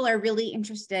lots of people are really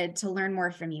interested to learn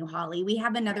more from you, Holly. We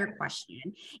have another question.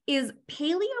 Is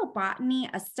paleobotany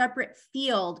a separate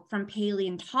field from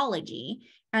paleontology?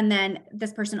 And then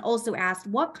this person also asked,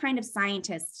 what kind of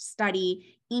scientists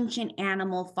study ancient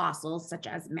animal fossils such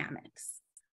as mammoths?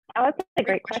 Oh, that's a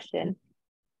great question.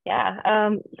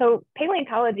 Yeah, so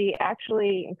paleontology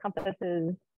actually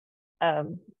encompasses, that's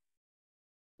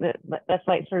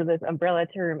like sort of this umbrella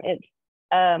term. It's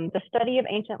the study of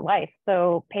ancient life.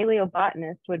 So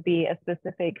paleobotanist would be a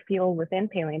specific field within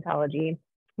paleontology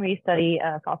where you study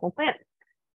fossil plants.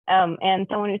 And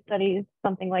someone who studies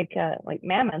something like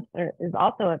mammoths is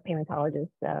also a paleontologist.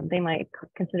 They might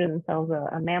consider themselves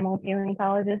a mammal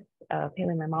paleontologist,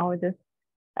 paleomammologist,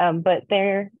 but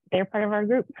they're part of our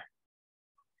group.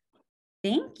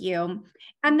 Thank you.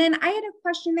 And then I had a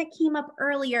question that came up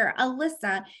earlier. Alyssa,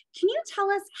 can you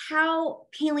tell us how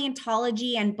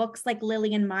paleontology and books like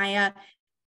Lily and Maia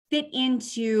fit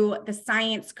into the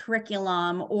science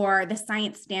curriculum or the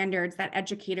science standards that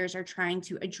educators are trying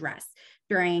to address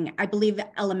during, I believe, the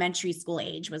elementary school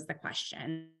age was the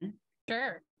question?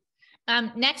 Sure.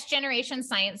 Next generation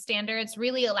science standards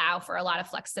really allow for a lot of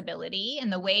flexibility in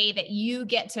the way that you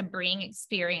get to bring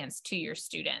experience to your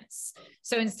students.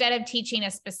 So instead of teaching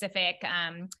a specific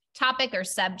topic or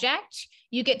subject,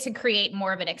 you get to create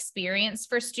more of an experience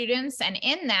for students. And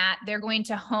in that, they're going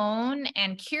to hone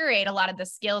and curate a lot of the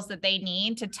skills that they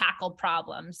need to tackle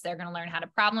problems. They're going to learn how to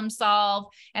problem solve,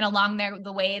 and along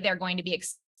the way, they're going to be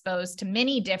exposed to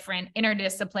many different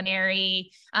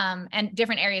interdisciplinary and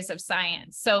different areas of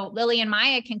science. So Lily and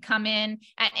Maia can come in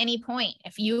at any point.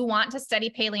 If you want to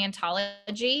study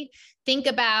paleontology, think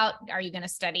about, are you going to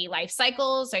study life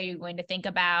cycles? Are you going to think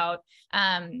about,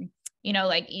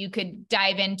 like you could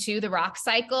dive into the rock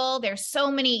cycle. There's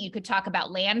so many, you could talk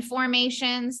about land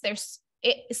formations.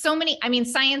 So many,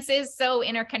 science is so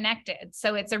interconnected.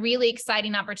 So it's a really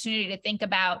exciting opportunity to think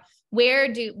about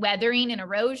where do weathering and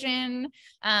erosion,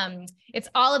 it's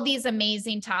all of these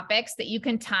amazing topics that you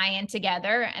can tie in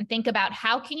together and think about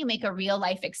how can you make a real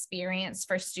life experience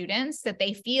for students that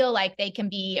they feel like they can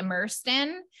be immersed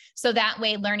in. So that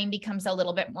way learning becomes a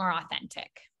little bit more authentic.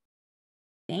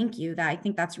 Thank you. I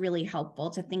think that's really helpful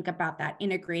to think about that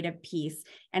integrative piece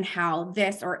and how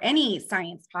this or any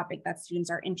science topic that students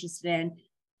are interested in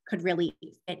could really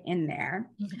fit in there.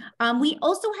 We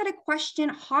also had a question,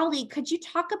 Holly, could you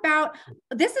talk about,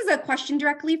 this is a question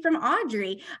directly from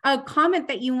Audrey, a comment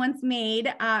that you once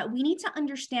made, we need to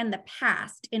understand the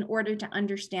past in order to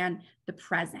understand the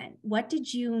present. What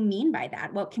did you mean by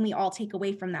that? What can we all take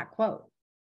away from that quote?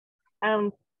 I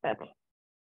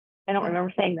don't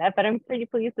remember saying that, but I'm pretty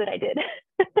pleased that I did.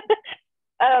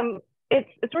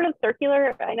 It's sort of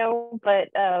circular, I know, but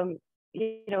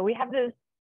we have this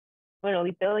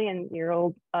literally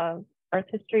billion-year-old Earth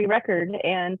history record,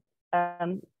 and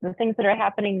the things that are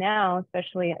happening now,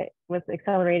 especially with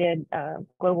accelerated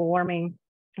global warming,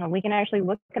 we can actually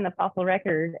look in the fossil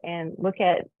record and look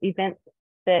at events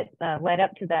that led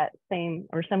up to that same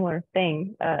or similar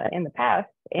thing in the past,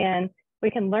 and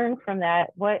we can learn from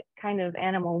that what kind of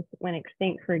animals went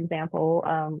extinct, for example,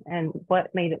 and what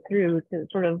made it through to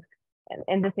sort of,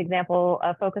 in this example,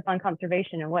 focus on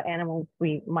conservation and what animals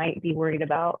we might be worried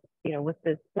about, with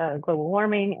this global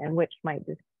warming, and which might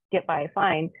just get by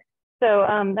fine. So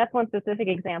that's one specific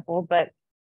example, but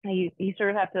you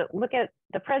sort of have to look at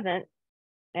the present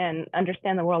and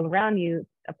understand the world around you,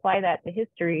 apply that to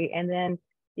history, and then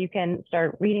you can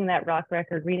start reading that rock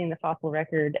record, reading the fossil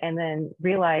record, and then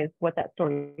realize what that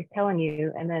story is telling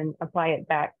you, and then apply it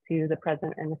back to the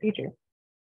present and the future.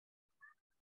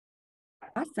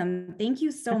 Awesome. Thank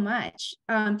you so much.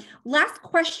 Last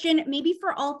question, maybe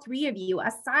for all three of you,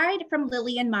 aside from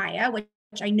Lily and Maia, which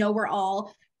I know we're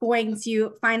all going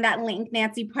to find that link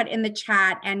Nancy put in the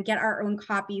chat and get our own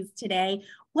copies today.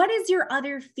 What is your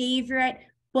other favorite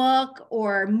book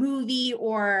or movie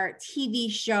or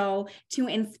TV show to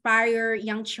inspire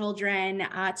young children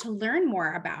to learn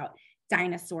more about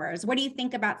dinosaurs? What do you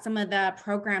think about some of the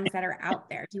programs that are out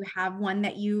there? Do you have one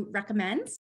that you recommend?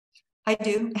 I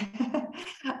do.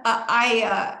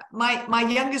 My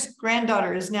youngest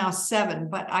granddaughter is now 7,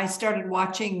 but I started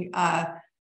watching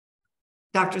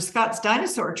Dr. Scott's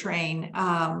Dinosaur Train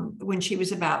when she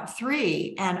was about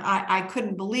 3, and I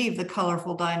couldn't believe the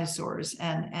colorful dinosaurs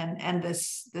and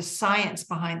the science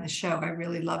behind the show. I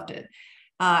really loved it,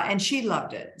 and she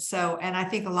loved it. So, and I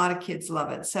think a lot of kids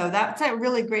love it. So that's a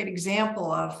really great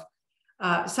example of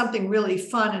something really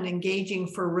fun and engaging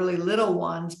for really little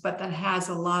ones, but that has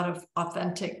a lot of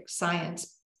authentic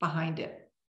science behind it.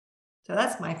 So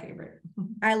that's my favorite.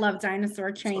 I love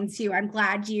Dinosaur Train too. I'm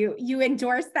glad you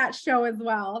endorsed that show as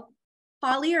well.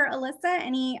 Holly or Alyssa,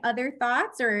 any other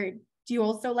thoughts, or do you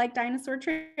also like Dinosaur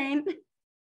Train?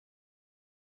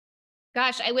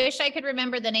 Gosh, I wish I could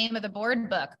remember the name of the board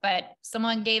book, but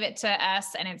someone gave it to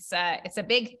us, and it's a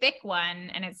big, thick one,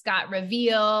 and it's got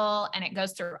reveal, and it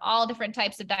goes through all different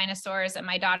types of dinosaurs, and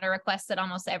my daughter requests it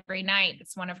almost every night.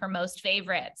 It's one of her most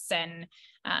favorites, and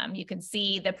you can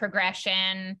see the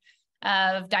progression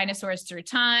of dinosaurs through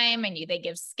time, and they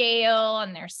give scale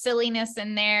and there's silliness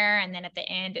in there, and then at the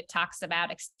end it talks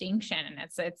about extinction, and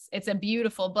it's a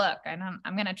beautiful book, and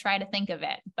I'm going to try to think of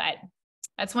it, but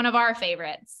that's one of our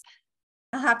favorites.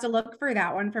 I'll have to look for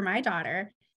that one for my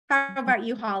daughter. How about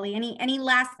you, Holly? Any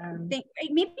last thing,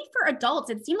 maybe for adults?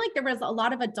 It seemed like there was a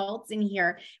lot of adults in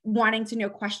here wanting to know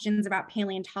questions about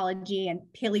paleontology and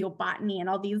paleobotany and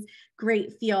all these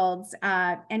great fields.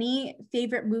 Any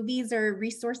favorite movies or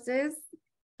resources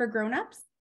for grown-ups?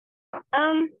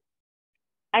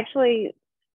 Actually,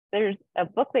 there's a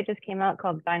book that just came out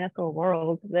called Dinosaur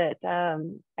World that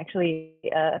actually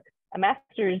a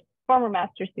former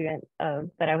master's student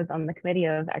that I was on the committee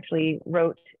of actually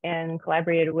wrote and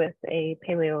collaborated with a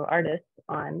paleo artist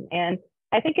on. And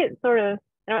I think it sort of,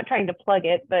 I'm not trying to plug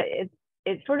it, but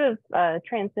it sort of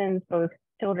transcends both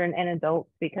children and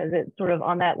adults, because it's sort of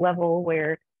on that level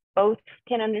where both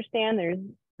can understand. There's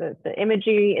the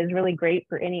imagery is really great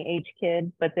for any age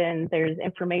kid, but then there's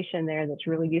information there that's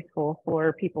really useful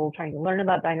for people trying to learn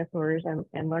about dinosaurs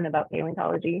and learn about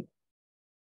paleontology.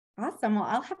 Awesome. Well,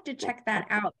 I'll have to check that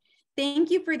out.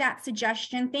 Thank you for that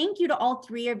suggestion. Thank you to all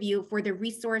three of you for the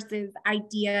resources,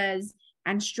 ideas,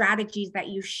 and strategies that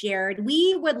you shared.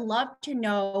 We would love to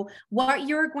know what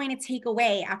you're going to take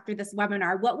away after this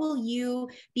webinar. What will you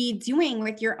be doing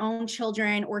with your own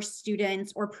children or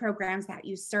students or programs that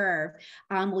you serve?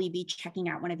 Will you be checking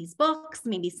out one of these books,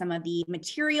 maybe some of the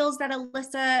materials that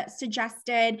Alyssa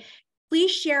suggested? Please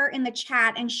share in the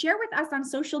chat and share with us on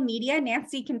social media.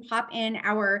 Nancy can pop in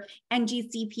our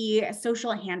NGCP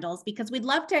social handles, because we'd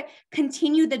love to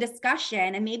continue the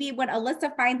discussion. And maybe when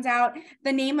Alyssa finds out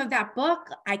the name of that book,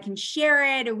 I can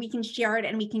share it, or we can share it,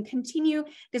 and we can continue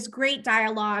this great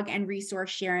dialogue and resource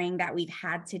sharing that we've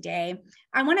had today.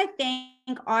 I want to thank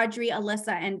Audrey, Alyssa,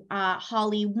 and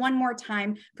Holly one more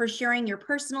time for sharing your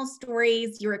personal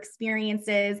stories, your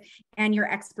experiences, and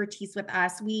your expertise with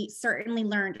us. We certainly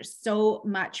learned so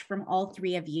much from all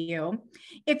three of you.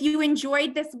 If you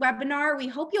enjoyed this webinar, we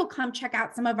hope you'll come check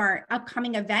out some of our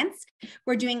upcoming events.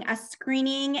 We're doing a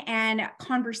screening and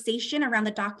conversation around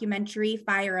the documentary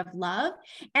Fire of Love.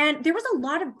 And there was a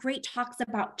lot of great talks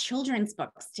about children's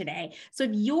books today. So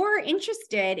if you're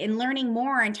interested in learning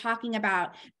more and talking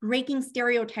about breaking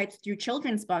stereotypes through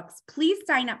children's books, please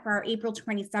sign up for our April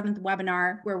 27th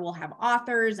webinar, where we'll have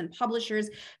authors and publishers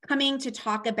coming to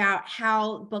talk about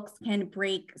how books can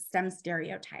break STEM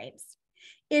stereotypes.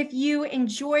 If you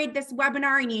enjoyed this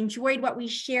webinar and you enjoyed what we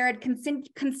shared,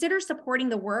 consider supporting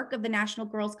the work of the National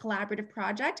Girls Collaborative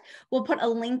Project. We'll put a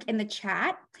link in the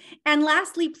chat. And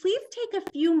lastly, please take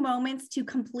a few moments to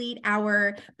complete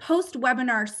our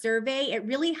post-webinar survey. It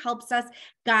really helps us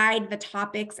guide the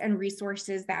topics and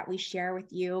resources that we share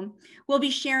with you. We'll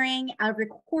be sharing a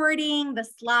recording, the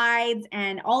slides,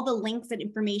 and all the links and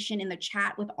information in the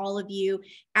chat with all of you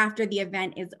after the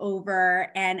event is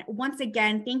over. And once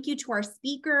again, thank you to our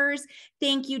speakers speakers.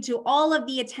 Thank you to all of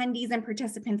the attendees and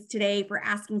participants today for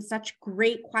asking such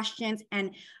great questions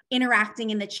and interacting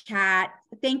in the chat.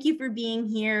 Thank you for being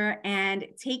here and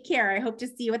take care. I hope to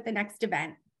see you at the next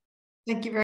event. Thank you very much.